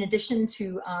 And in addition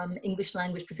to English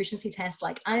language proficiency tests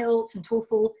like IELTS and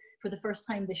TOEFL, for the first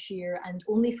time this year, and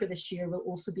only for this year, we'll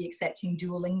also be accepting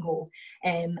Duolingo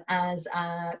as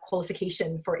a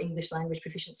qualification for English language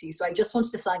proficiency. So I just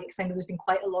wanted to flag it because I know there's been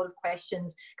quite a lot of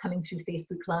questions coming through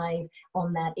Facebook Live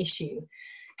on that issue.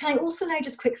 Can I also now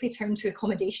just quickly turn to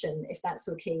accommodation, if that's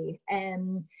okay?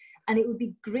 And it would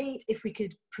be great if we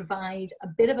could provide a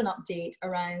bit of an update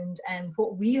around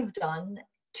what we have done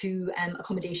to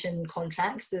accommodation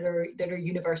contracts that are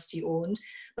university owned,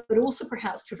 but also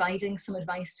perhaps providing some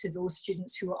advice to those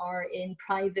students who are in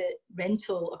private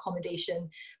rental accommodation,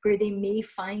 where they may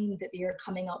find that they are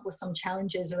coming up with some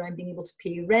challenges around being able to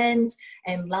pay rent,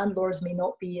 and landlords may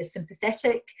not be as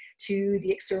sympathetic to the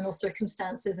external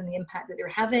circumstances and the impact that they're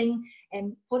having.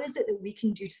 And what is it that we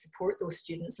can do to support those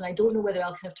students? And I don't know whether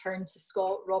I'll kind of turn to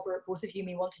Scott, Robert, both of you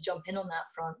may want to jump in on that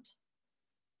front.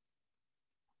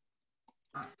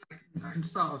 I can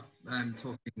start off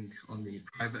talking on the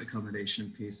private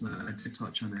accommodation piece, and I did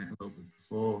touch on it a little bit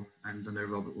before, and I know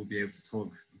Robert will be able to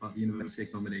talk about the university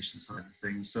accommodation side of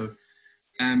things. So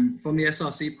from the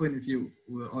SRC point of view,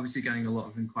 we're obviously getting a lot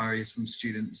of inquiries from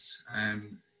students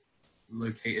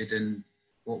located in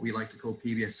what we like to call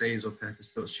PBSAs, or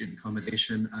purpose-built student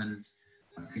accommodation, and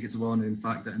I think it's a well-known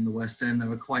fact that in the West End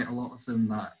there are quite a lot of them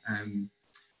that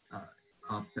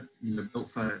are built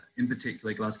for, in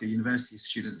particular, Glasgow University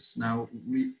students. Now,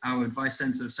 our advice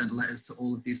centre have sent letters to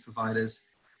all of these providers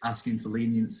asking for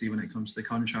leniency when it comes to the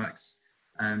contracts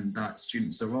that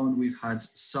students are on. We've had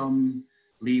some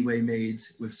leeway made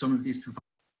with some of these providers,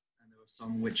 and there are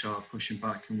some which are pushing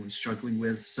back and we're struggling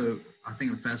with. So I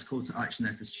think the first call to action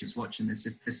there for students watching this,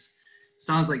 if this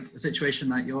sounds like a situation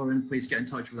that you're in, please get in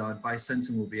touch with our advice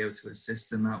centre and we'll be able to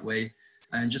assist in that way.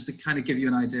 And just to kind of give you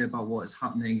an idea about what is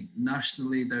happening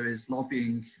nationally, there is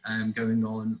lobbying going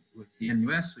on with the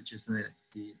NUS, which is the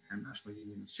National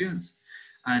Union of Students,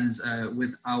 and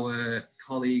with our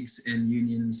colleagues in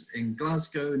unions in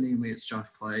Glasgow, namely at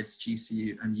Strathclyde,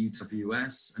 GCU and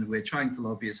UWS, and we're trying to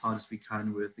lobby as hard as we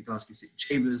can with the Glasgow City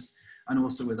Chambers and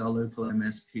also with our local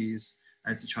MSPs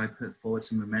to try to put forward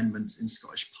some amendments in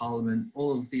Scottish Parliament.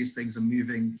 All of these things are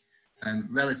moving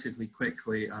relatively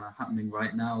quickly and are happening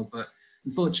right now, but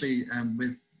unfortunately,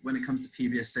 when it comes to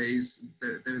PBSAs,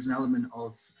 there is an element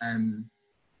of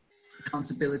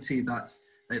accountability that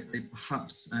they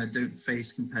perhaps don't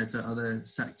face compared to other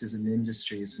sectors in the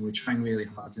industries. And we're trying really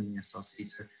hard in the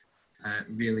SRC to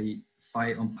really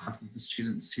fight on behalf of the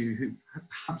students who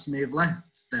perhaps may have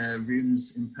left their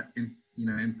rooms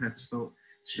in purpose-built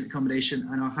student accommodation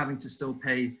and are having to still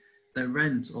pay their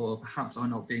rent, or perhaps are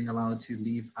not being allowed to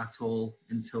leave at all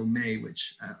until May,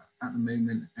 which at the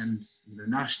moment and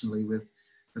nationally with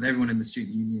everyone in the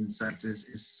student union sector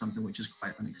is something which is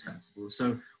quite unacceptable.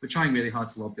 So we're trying really hard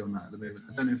to lobby on that at the moment.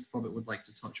 I don't know if Robert would like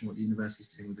to touch on what the university is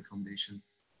doing with accommodation.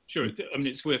 Sure. I mean,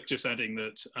 it's worth just adding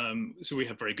that, so we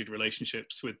have very good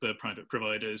relationships with the private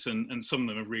providers, and some of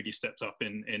them have really stepped up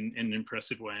in an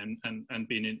impressive way and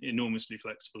been enormously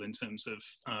flexible in terms of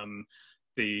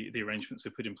the arrangements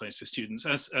they've put in place for students,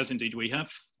 as indeed we have.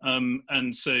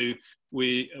 And so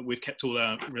we've kept all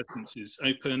our residences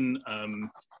open.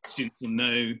 Students will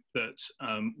know that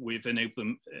we've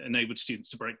enabled students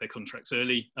to break their contracts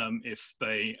early if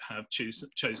they have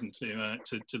chosen to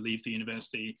leave the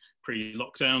university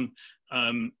pre-lockdown.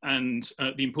 And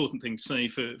the important thing to say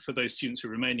for those students who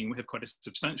are remaining, we have quite a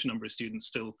substantial number of students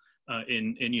still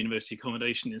in university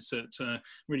accommodation, is that I'm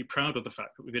really proud of the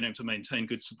fact that we've been able to maintain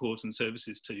good support and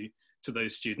services to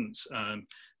those students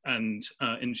and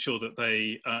ensure that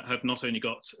they have not only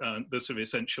got the sort of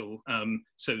essential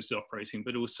services operating,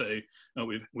 but also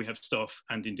we have staff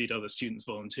and indeed other students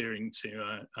volunteering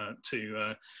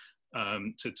to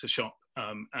shop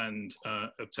and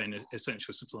obtain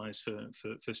essential supplies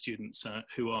for students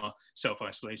who are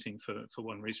self-isolating for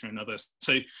one reason or another.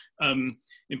 So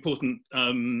important,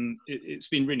 it's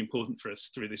been really important for us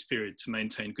through this period to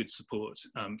maintain good support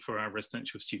for our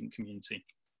residential student community.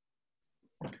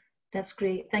 That's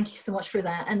great. Thank you so much for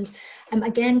that. And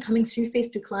again, coming through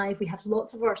Facebook Live, we have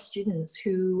lots of our students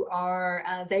who are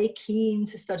very keen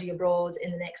to study abroad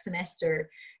in the next semester.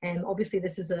 Obviously,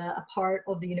 this is a part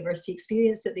of the university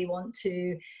experience that they want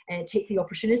to take the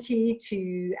opportunity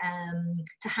to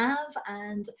have,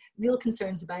 and real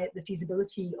concerns about the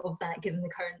feasibility of that given the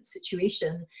current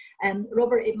situation.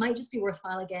 Robert, it might just be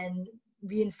worthwhile again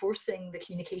reinforcing the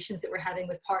communications that we're having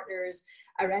with partners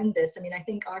around this. I mean, I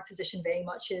think our position very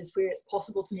much is where it's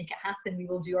possible to make it happen, we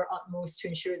will do our utmost to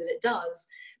ensure that it does,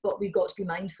 but we've got to be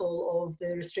mindful of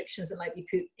the restrictions that might be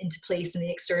put into place in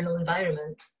the external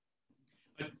environment.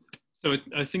 So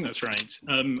I think that's right.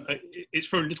 It's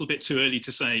probably a little bit too early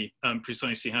to say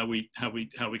precisely how we're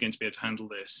going to be able to handle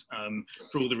this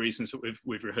for all the reasons that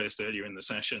we've rehearsed earlier in the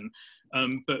session.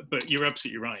 But you're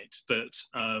absolutely right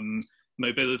that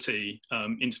mobility,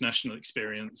 international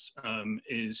experience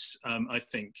is, I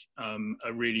think,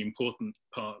 a really important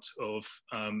part of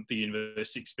the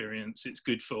university experience. It's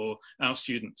good for our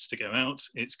students to go out.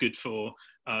 It's good for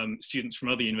students from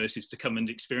other universities to come and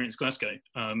experience Glasgow.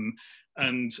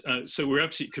 So we're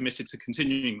absolutely committed to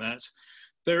continuing that.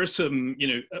 There are some,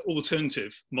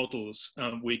 alternative models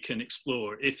we can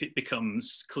explore if it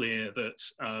becomes clear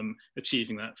that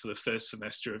achieving that for the first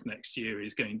semester of next year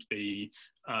is going to be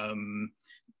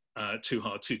too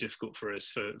hard, too difficult for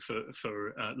us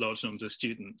for large numbers of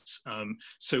students.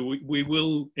 So we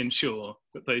will ensure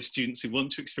that those students who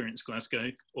want to experience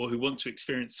Glasgow or who want to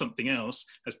experience something else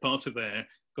as part of their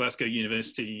Glasgow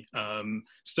University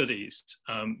studies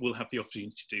will have the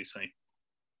opportunity to do so.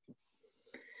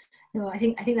 No, I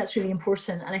think that's really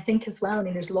important. And I think as well, I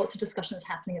mean, there's lots of discussions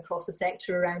happening across the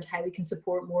sector around how we can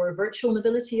support more virtual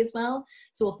mobility as well.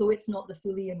 So although it's not the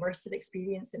fully immersive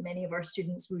experience that many of our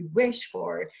students would wish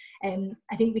for,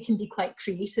 I think we can be quite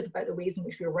creative about the ways in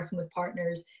which we are working with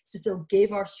partners to still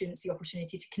give our students the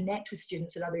opportunity to connect with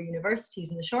students at other universities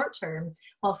in the short term,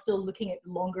 while still looking at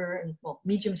longer and, well,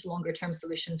 medium to longer term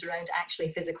solutions around actually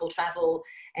physical travel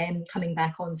and coming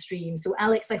back on stream. So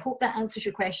Alex, I hope that answers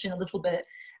your question a little bit.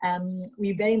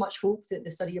 We very much hope that the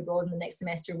study abroad in the next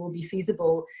semester will be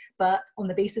feasible, but on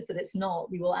the basis that it's not,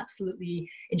 we will absolutely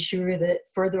ensure that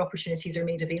further opportunities are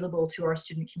made available to our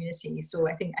student community. So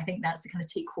I think that's the kind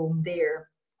of take home there.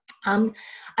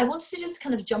 I wanted to just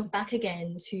kind of jump back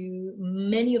again to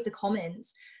many of the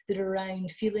comments that are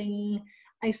around feeling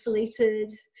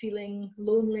isolated, feeling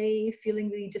lonely, feeling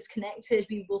really disconnected.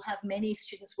 We will have many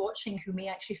students watching who may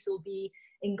actually still be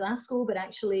in Glasgow, but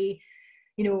actually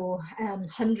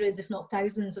hundreds, if not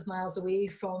thousands of miles away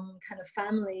from kind of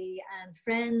family and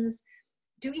friends.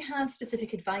 Do we have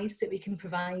specific advice that we can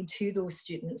provide to those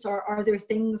students? Or are there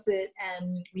things that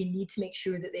we need to make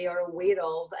sure that they are aware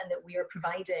of and that we are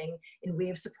providing in way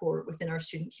of support within our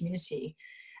student community?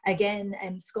 Again,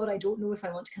 Scott, I don't know if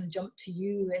I want to kind of jump to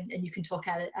you and you can talk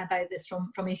about this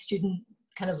from a student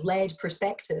kind of led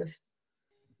perspective.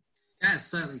 Yeah, it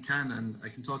certainly can, and I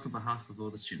can talk on behalf of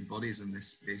all the student bodies in this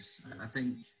space. I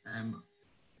think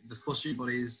the 4 student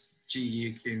bodies,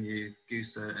 GU, QMU,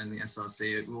 GUSA and the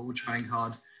SRC, we're all trying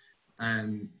hard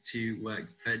to work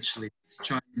virtually to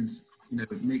try and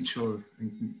make sure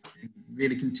and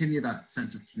really continue that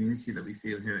sense of community that we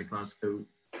feel here at Glasgow.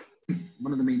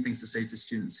 One of the main things to say to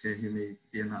students here who may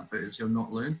be in that boat is you're not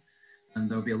alone. And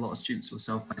there'll be a lot of students who are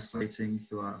self-isolating,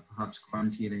 who are perhaps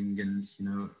quarantining. And,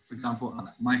 for example,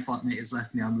 my flatmate has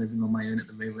left me. I'm living on my own at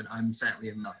the moment. I'm certainly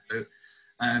in that boat.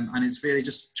 And it's really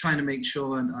just trying to make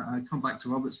sure, and I come back to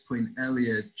Robert's point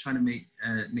earlier, trying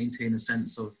to maintain a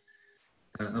sense of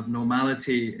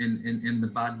normality in the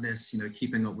badness,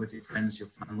 keeping up with your friends, your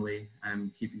family,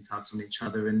 keeping tabs on each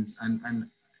other. And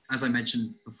as I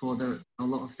mentioned before, there are a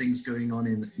lot of things going on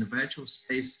in a virtual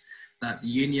space that the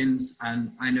unions,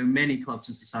 and I know many clubs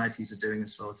and societies are doing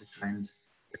as well to try and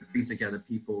bring together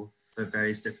people for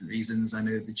various different reasons. I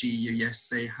know the GU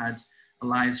yesterday had a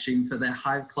live stream for their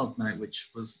Hive Club night, which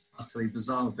was utterly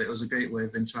bizarre, but it was a great way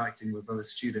of interacting with other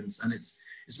students. And it's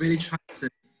really trying to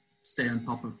stay on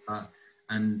top of that.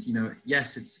 And,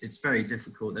 yes, it's very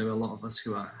difficult. There are a lot of us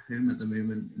who are at home at the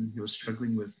moment and who are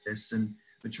struggling with this. And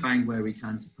we're trying where we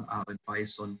can to put out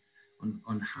advice on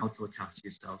how to look after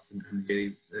yourself and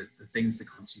really the things to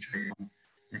concentrate on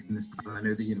in this time. I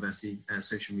know the university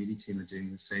social media team are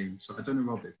doing the same. So I don't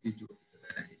know, Rob, if you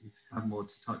have more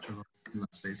to touch on in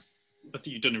that space. I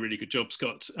think you've done a really good job,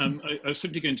 Scott. I was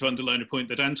simply going to underline a point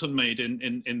that Anton made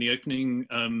in the opening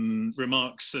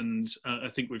remarks, and I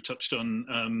think we've touched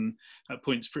on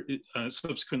points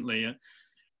subsequently.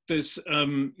 There's,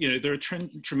 there are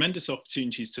tremendous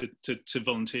opportunities to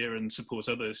volunteer and support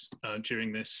others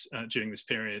during this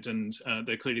period, and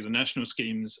there are clearly the national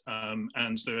schemes,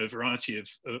 and there are a variety of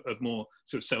more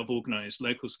sort of self-organised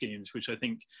local schemes, which I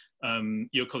think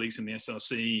your colleagues in the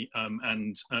SRC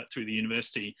and through the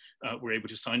university were able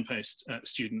to signpost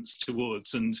students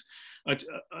towards. And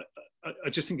I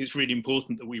just think it's really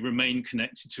important that we remain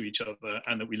connected to each other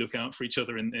and that we look out for each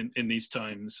other in these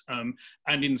times.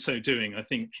 And in so doing, I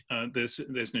think there's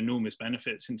an enormous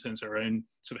benefit in terms of our own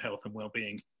sort of health and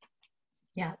well-being.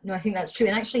 Yeah, no, I think that's true.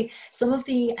 And actually, some of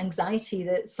the anxiety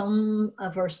that some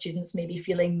of our students may be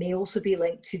feeling may also be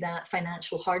linked to that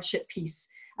financial hardship piece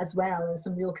as well, and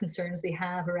some real concerns they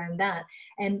have around that.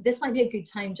 And this might be a good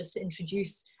time just to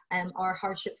introduce our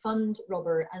hardship fund,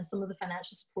 Robert, and some of the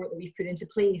financial support that we've put into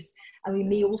place. And we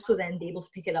may also then be able to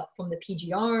pick it up from the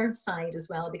PGR side as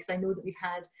well, because I know that we've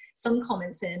had some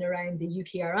comments in around the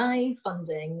UKRI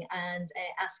funding and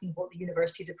asking what the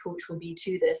university's approach will be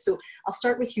to this. So I'll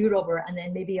start with you, Robert, and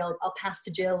then maybe I'll pass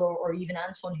to Jill or even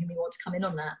Anton, who may want to come in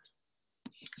on that.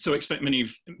 So I expect many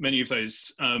of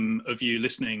those of you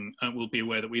listening will be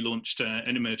aware that we launched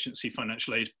an emergency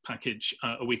financial aid package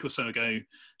a week or so ago.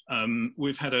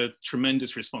 We've had a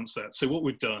tremendous response to that. So what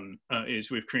we've done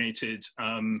is we've created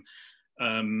a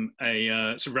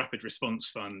sort of rapid response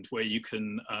fund where you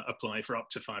can apply for up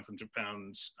to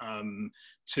 £500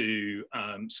 to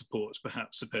support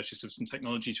perhaps the purchase of some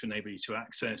technology to enable you to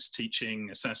access teaching,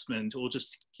 assessment, or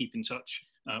just keep in touch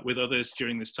with others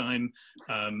during this time,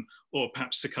 or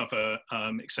perhaps to cover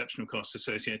exceptional costs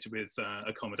associated with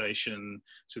accommodation,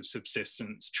 sort of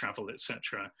subsistence, travel,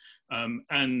 etc.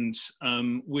 And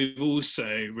we've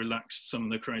also relaxed some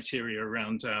of the criteria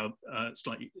around our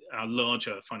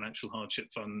larger financial hardship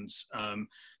funds,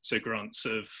 so grants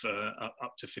of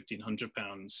up to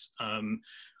 £1,500.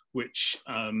 Which,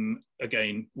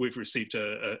 again, we've received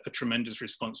a tremendous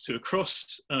response to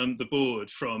across the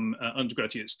board, from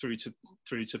undergraduates through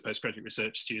to postgraduate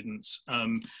research students.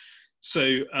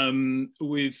 So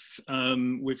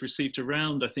we've received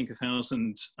around, I think,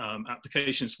 1,000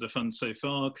 applications to the fund so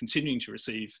far, continuing to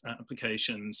receive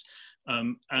applications,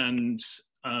 and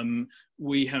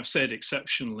we have said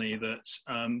exceptionally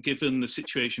that given the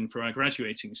situation for our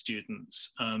graduating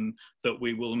students, that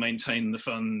we will maintain the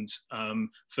fund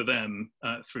for them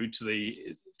through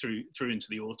into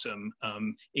the autumn,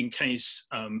 in case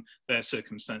their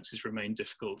circumstances remain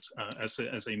difficult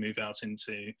as they move out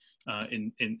into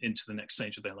the next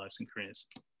stage of their lives and careers.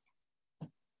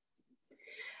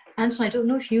 Anton, I don't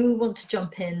know if you want to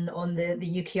jump in on the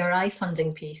UKRI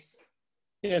funding piece.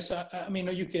 Yes, I mean,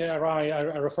 UKRI, I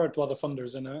referred to other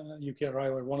funders, and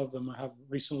UKRI, where one of them have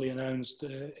recently announced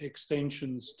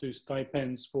extensions to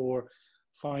stipends for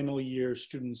final year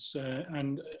students.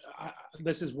 And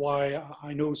this is why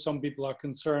I know some people are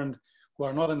concerned who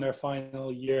are not in their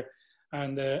final year,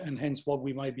 and hence what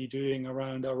we might be doing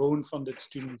around our own funded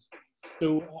students.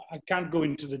 So I can't go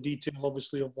into the detail,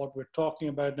 obviously, of what we're talking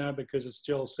about now, because as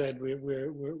Jill said,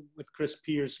 we're with Chris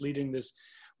Pierce leading this.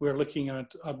 We're looking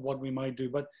at what we might do,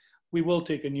 but we will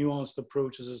take a nuanced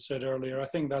approach, as I said earlier. I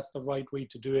think that's the right way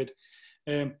to do it.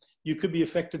 You could be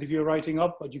affected if you're writing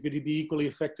up, but you could be equally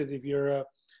affected if you're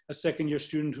a second year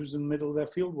student who's in the middle of their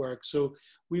field work. So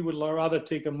we would rather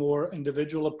take a more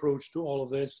individual approach to all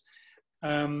of this.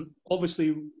 Obviously,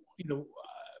 you know,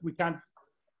 we can't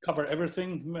cover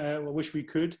everything. I wish we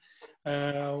could.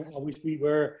 I wish we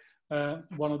were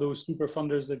one of those super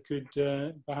funders that could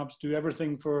perhaps do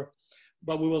everything for.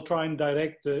 But we will try and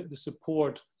direct the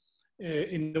support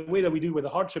in the way that we do with the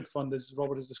hardship fund, as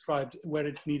Robert has described, where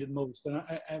it's needed most.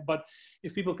 But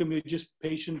if people can be just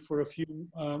patient for a few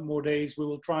more days, we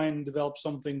will try and develop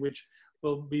something which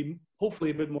will be hopefully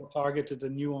a bit more targeted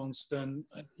and nuanced than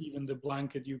even the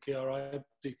blanket UKRI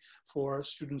for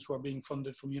students who are being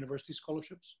funded from university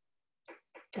scholarships.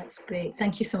 That's great.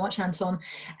 Thank you so much, Anton.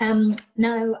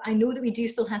 Now, I know that we do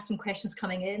still have some questions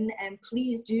coming in, and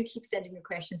please do keep sending your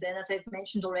questions in. As I've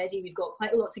mentioned already, we've got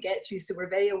quite a lot to get through, so we're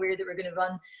very aware that we're going to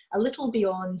run a little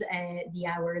beyond the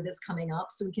hour that's coming up.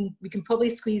 So we can probably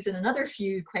squeeze in another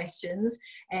few questions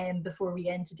before we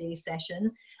end today's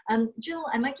session. Jill,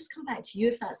 I might just come back to you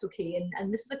if that's okay.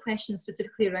 And this is a question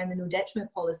specifically around the no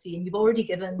detriment policy, and you've already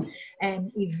given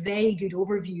a very good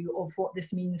overview of what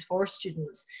this means for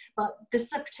students. But this is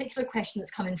a particular question that's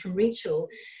come in from Rachel,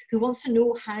 who wants to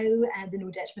know how the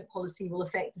no detriment policy will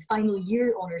affect the final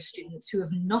year honours students who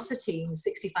have not attained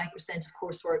 65% of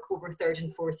coursework over third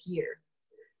and fourth year.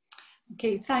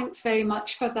 Okay, thanks very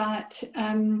much for that,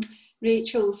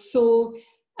 Rachel. So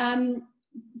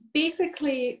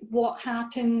basically what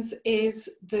happens is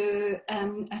the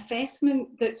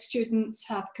assessment that students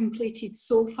have completed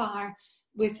so far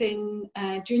within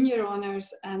junior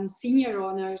honours and senior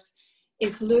honours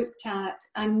is looked at,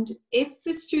 and if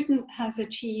the student has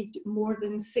achieved more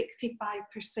than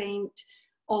 65%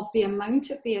 of the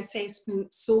amount of the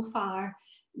assessment so far,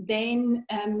 then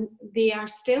they are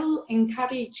still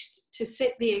encouraged to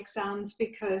sit the exams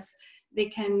because they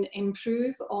can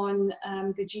improve on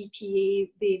the GPA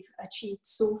they've achieved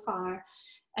so far.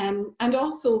 And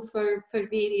also for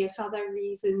various other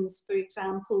reasons, for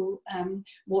example,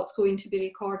 what's going to be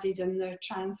recorded in their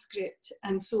transcript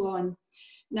and so on.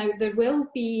 Now, there will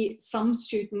be some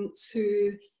students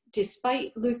who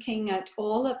despite looking at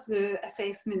all of the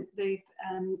assessment they've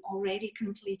already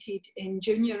completed in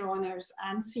junior honours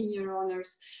and senior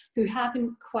honours, who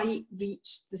haven't quite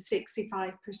reached the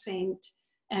 65%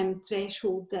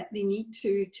 threshold that they need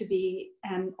to be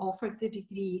offered the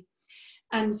degree.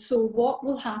 And so what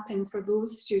will happen for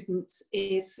those students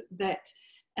is that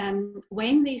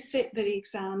when they sit their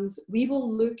exams, we will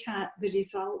look at the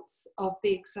results of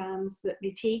the exams that they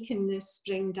take in this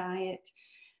spring diet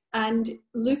and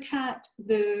look at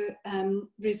the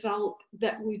result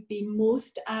that would be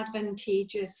most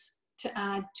advantageous to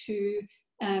add to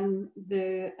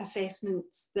the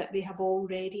assessments that they have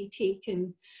already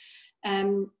taken.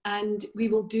 And we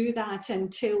will do that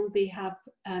until they have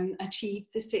achieved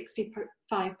the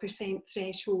 65%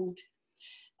 threshold.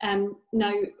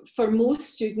 Now, for most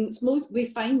students, we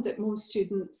find that most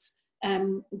students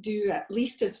do at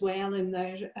least as well in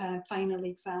their final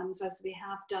exams as they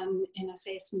have done in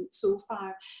assessment so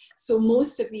far. So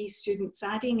most of these students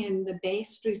adding in the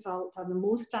best result or the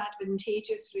most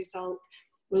advantageous result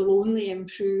will only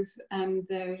improve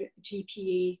their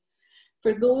GPA.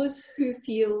 For those who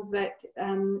feel that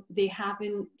they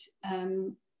haven't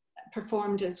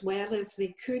performed as well as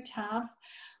they could have,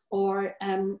 or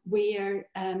where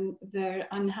they're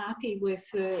unhappy with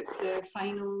the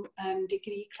final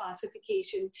degree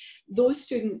classification, those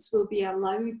students will be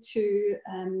allowed to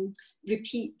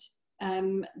repeat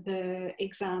the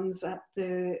exams at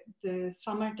the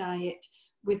summer diet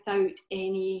without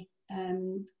any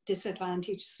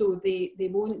disadvantage. So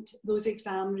those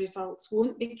exam results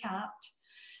won't be capped.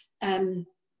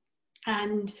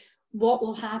 And what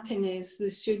will happen is the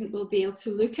student will be able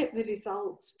to look at the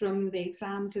results from the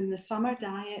exams in the summer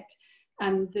diet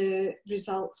and the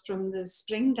results from the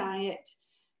spring diet,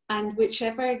 and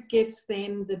whichever gives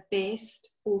them the best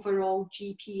overall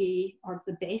GPA, or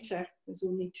the better, there's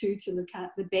only two to look at,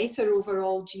 the better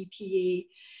overall GPA,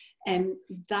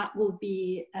 that will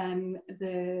be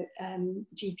the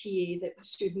GPA that the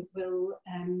student will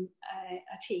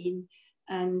attain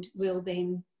and will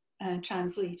then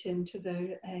translate into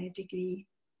their degree.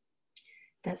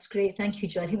 That's great, thank you,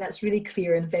 Jill. I think that's really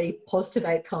clear and very positive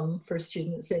outcome for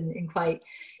students in quite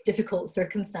difficult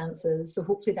circumstances. So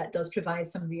hopefully that does provide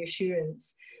some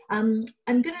reassurance. I'm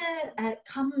going to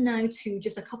come now to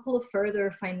just a couple of further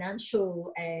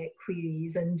financial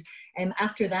queries, and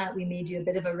after that we may do a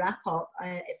bit of a wrap up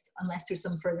unless there's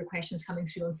some further questions coming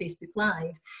through on Facebook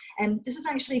Live. This has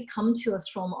actually come to us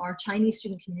from our Chinese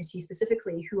student community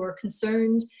specifically, who are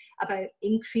concerned about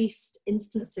increased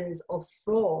instances of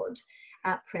fraud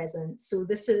at present. So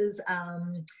this is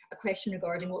a question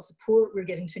regarding what support we're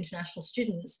giving to international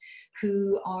students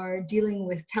who are dealing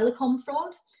with telecom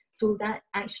fraud. So that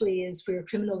actually is where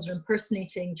criminals are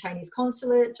impersonating Chinese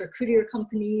consulates or courier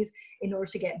companies in order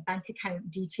to get bank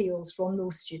account details from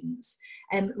those students.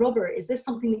 Robert, is this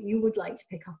something that you would like to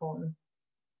pick up on?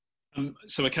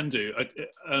 So I can do.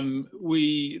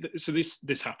 So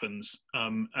this happens,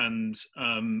 and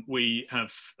we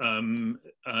have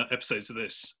episodes of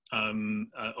this on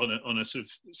a sort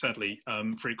of sadly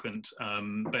frequent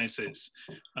basis.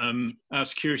 Our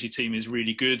security team is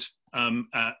really good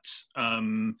at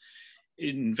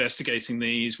investigating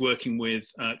these, working with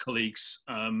colleagues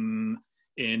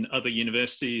in other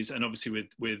universities, and obviously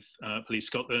with Police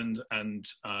Scotland and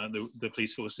the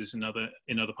police forces in other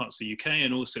parts of the UK,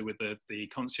 and also with the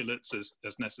consulates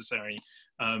as necessary,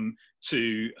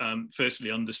 to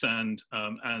firstly understand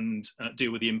and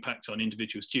deal with the impact on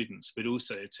individual students, but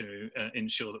also to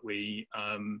ensure that we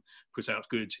put out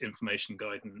good information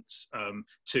guidance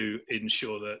to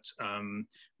ensure that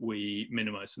we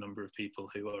minimise the number of people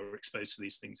who are exposed to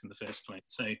these things in the first place.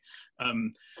 So,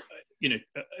 you know,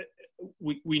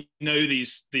 we know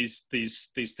these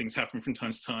things happen from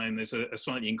time to time. There's a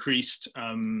slightly increased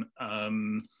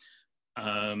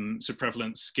so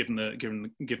prevalence given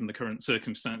the current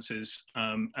circumstances,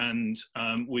 and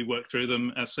we work through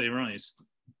them as they arise.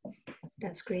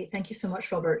 That's great. Thank you so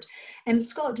much, Robert.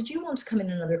 Scott, did you want to come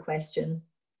in another question?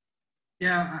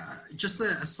 Yeah, just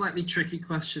a slightly tricky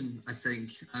question, I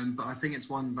think, but I think it's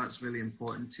one that's really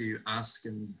important to ask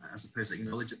and I suppose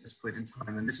acknowledge at this point in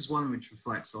time. And this is one which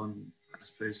reflects on, I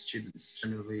suppose, students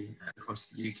generally across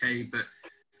the UK. But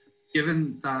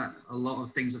given that a lot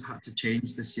of things have had to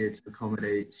change this year to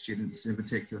accommodate students, in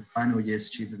particular final year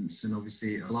students, and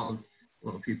obviously a lot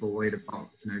of people worried about,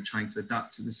 you know, trying to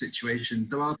adapt to the situation,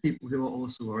 there are people who are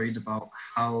also worried about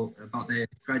about their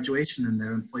graduation and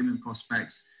their employment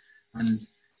prospects. And,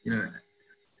 you know,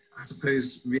 I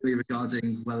suppose really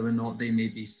regarding whether or not they may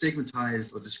be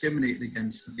stigmatized or discriminated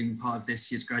against for being part of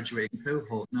this year's graduating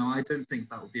cohort. Now, I don't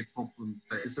think that would be a problem,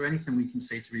 but is there anything we can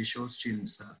say to reassure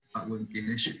students that that wouldn't be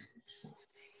an issue?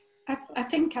 I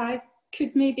think I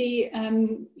could maybe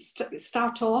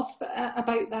start off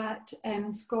about that,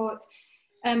 Scott.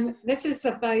 This is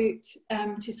about,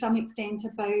 to some extent,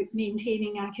 about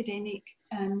maintaining academic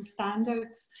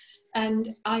standards.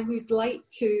 And I would like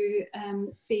to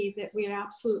say that we're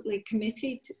absolutely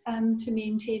committed to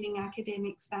maintaining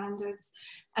academic standards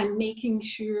and making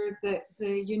sure that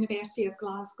the University of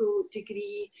Glasgow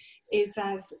degree is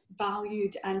as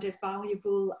valued and as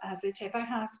valuable as it ever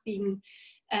has been.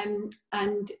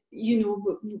 And, you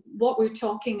know, what we're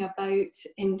talking about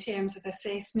in terms of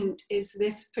assessment is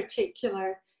this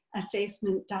particular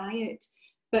assessment diet.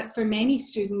 But for many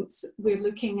students, we're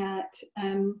looking at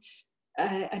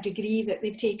a degree that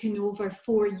they've taken over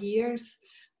 4 years,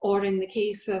 or in the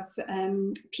case of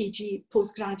PG,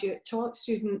 postgraduate taught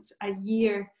students, a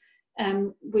year,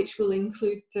 which will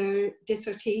include their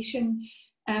dissertation.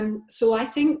 So I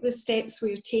think the steps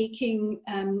we're taking,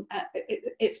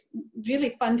 it's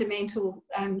really fundamental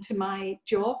to my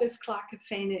job as Clerk of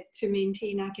Senate to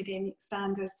maintain academic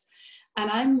standards.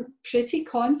 And I'm pretty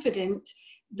confident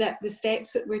that the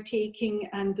steps that we're taking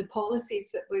and the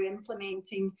policies that we're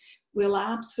implementing will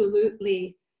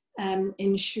absolutely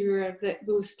ensure that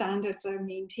those standards are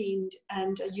maintained,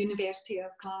 and a University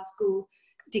of Glasgow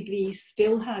degree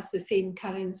still has the same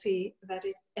currency that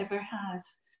it ever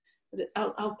has. But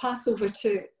I'll pass over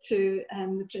to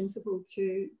the principal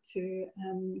to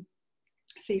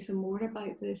say some more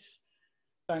about this.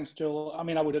 Thanks, Jill. I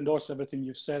mean, I would endorse everything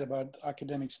you've said about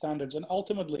academic standards, and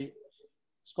ultimately,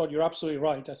 Scott, you're absolutely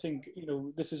right. I think, you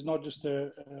know, this is not just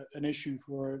an issue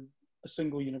for a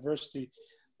single university.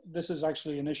 This is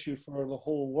actually an issue for the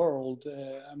whole world.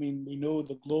 I mean, we know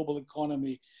the global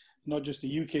economy, not just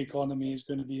the UK economy, is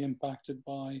going to be impacted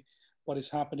by what is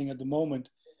happening at the moment.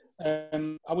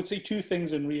 I would say two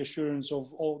things in reassurance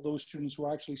of all those students who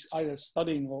are actually either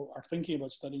studying or are thinking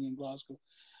about studying in Glasgow.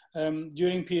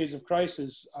 During periods of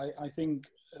crisis, I think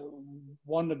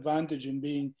one advantage in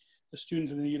being a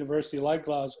student in a university like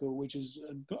Glasgow, which is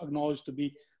acknowledged to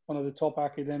be one of the top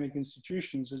academic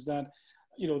institutions, is that,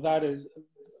 you know,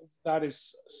 that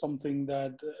is something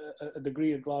that a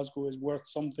degree at Glasgow is worth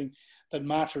something that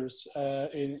matters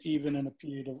even in a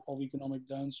period of economic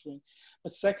downswing.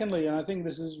 But secondly, and I think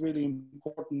this is really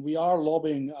important, we are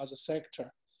lobbying as a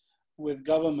sector with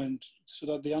government so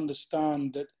that they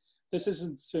understand that this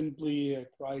isn't simply a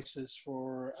crisis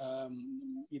for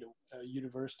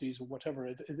universities or whatever.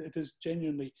 It is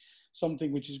genuinely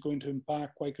something which is going to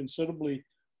impact quite considerably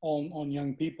on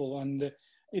young people. And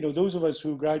you know, those of us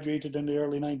who graduated in the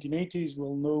early 1980s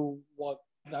will know what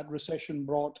that recession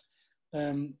brought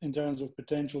in terms of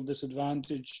potential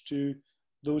disadvantage to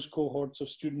those cohorts of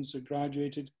students that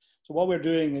graduated. So what we're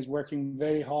doing is working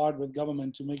very hard with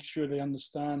government to make sure they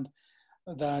understand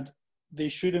that they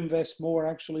should invest more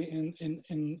actually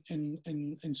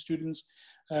in students.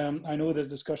 I know there's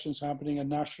discussions happening at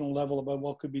national level about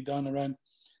what could be done around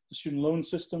the student loan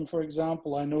system, for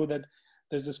example. I know that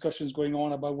there's discussions going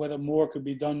on about whether more could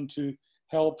be done to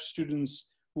help students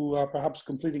who are perhaps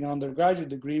completing an undergraduate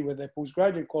degree with their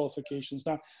postgraduate qualifications.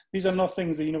 Now, these are not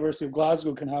things the University of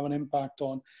Glasgow can have an impact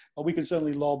on, but we can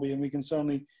certainly lobby and we can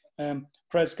certainly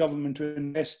press government to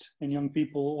invest in young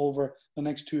people over the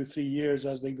next 2 or 3 years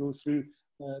as they go through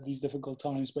these difficult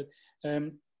times. But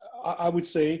I would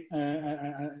say,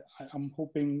 I'm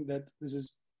hoping that this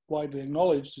is widely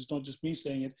acknowledged, it's not just me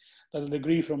saying it, that a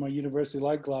degree from a university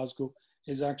like Glasgow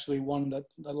is actually one that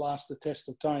lasts the test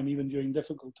of time, even during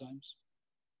difficult times.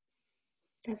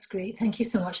 That's great. Thank you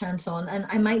so much, Anton. And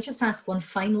I might just ask one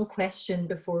final question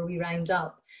before we round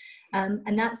up.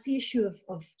 And that's the issue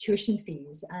of tuition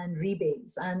fees and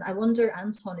rebates. And I wonder,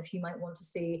 Anton, if you might want to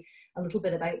say a little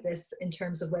bit about this in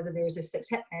terms of whether there's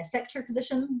a sector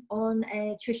position on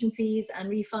tuition fees and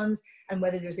refunds, and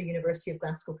whether there's a University of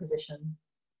Glasgow position.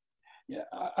 Yeah,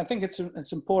 I think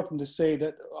it's important to say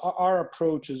that our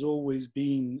approach has always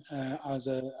been, as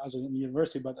a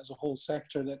university, but as a whole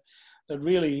sector, that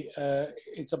really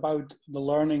it's about the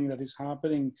learning that is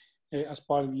happening as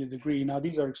part of your degree. Now,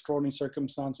 these are extraordinary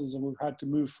circumstances, and we've had to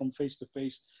move from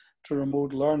face-to-face to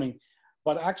remote learning.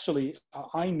 But actually,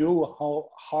 I know how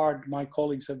hard my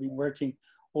colleagues have been working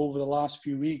over the last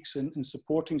few weeks in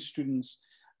supporting students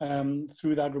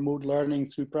through that remote learning,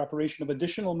 through preparation of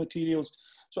additional materials.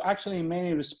 So actually, in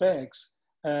many respects,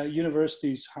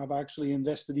 universities have actually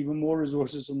invested even more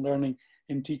resources in learning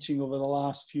and teaching over the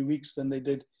last few weeks than they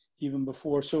did even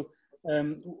before. So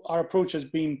our approach has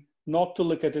been not to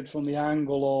look at it from the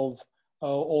angle of,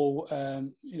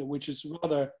 which is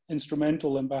rather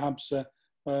instrumental and perhaps,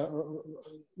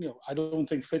 I don't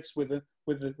think fits with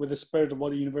the spirit of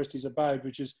what a university is about,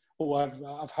 which is,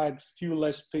 I've had few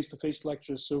less face-to-face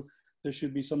lectures, so there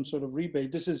should be some sort of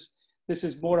rebate. This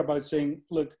is more about saying,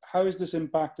 look, how has this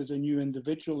impacted on you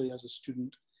individually as a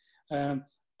student?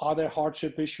 Are there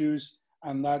hardship issues?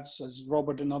 And that's, as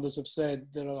Robert and others have said,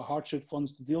 there are hardship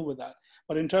funds to deal with that.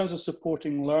 But in terms of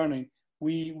supporting learning,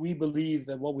 we believe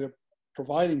that what we're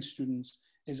providing students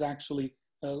is actually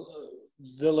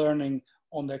the learning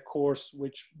on their course,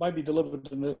 which might be delivered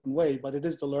in a different way, but it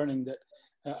is the learning that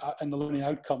and the learning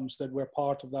outcomes that we're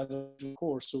part of that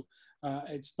course. So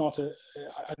it's not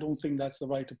I don't think that's the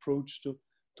right approach to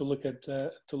look at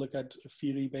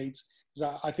fee rebates.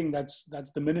 I think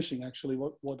that's diminishing actually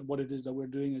what it is that we're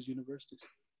doing as universities.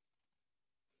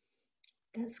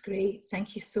 That's great.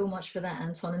 Thank you so much for that,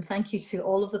 Anton. And thank you to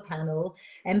all of the panel.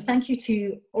 And thank you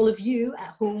to all of you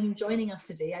at home joining us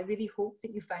today. I really hope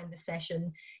that you found this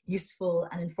session useful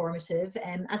and informative.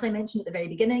 As I mentioned at the very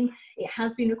beginning, it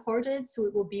has been recorded, so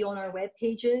it will be on our web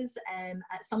pages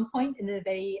at some point in the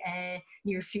very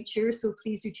near future. So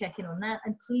please do check in on that.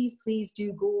 And please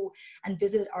do go and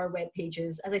visit our web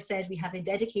pages. As I said, we have a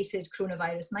dedicated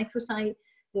coronavirus microsite.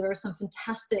 There are some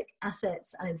fantastic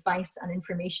assets and advice and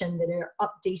information that are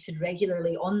updated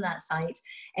regularly on that site.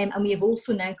 And we have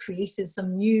also now created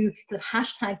some new kind of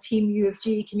hashtag Team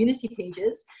UofG community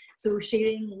pages. So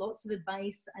sharing lots of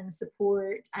advice and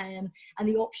support and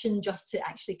the option just to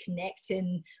actually connect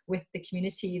in with the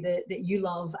community that you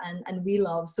love and we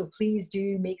love. So please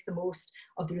do make the most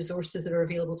of the resources that are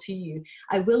available to you.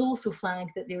 I will also flag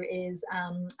that there is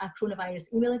a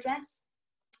coronavirus email address.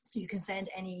 So you can send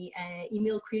any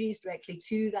email queries directly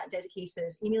to that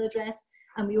dedicated email address.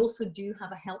 And we also do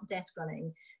have a help desk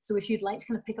running. So if you'd like to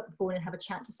kind of pick up the phone and have a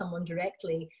chat to someone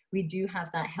directly, we do have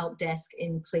that help desk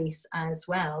in place as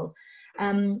well.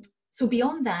 So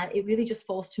beyond that, it really just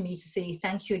falls to me to say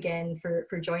thank you again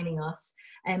for joining us.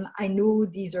 I know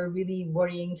these are really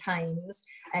worrying times,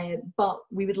 but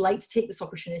we would like to take this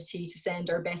opportunity to send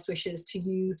our best wishes to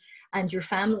you and your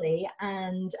family,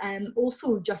 and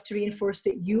also just to reinforce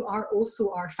that you are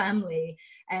also our family,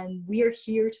 and we are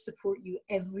here to support you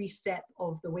every step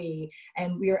of the way,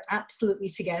 and we are absolutely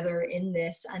together in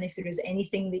this, and if there is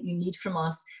anything that you need from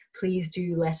us, please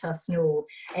do let us know.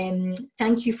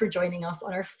 Thank you for joining us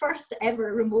on our first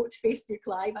ever remote Facebook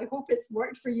Live. I hope it's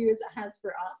worked for you as it has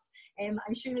for us.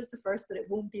 I'm sure it's the first, but it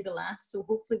won't be the last, so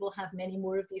hopefully we'll have many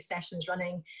more of these sessions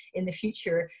running in the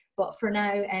future. But for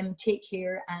now, take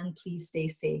care and please stay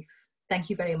safe.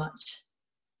 Thank you very much.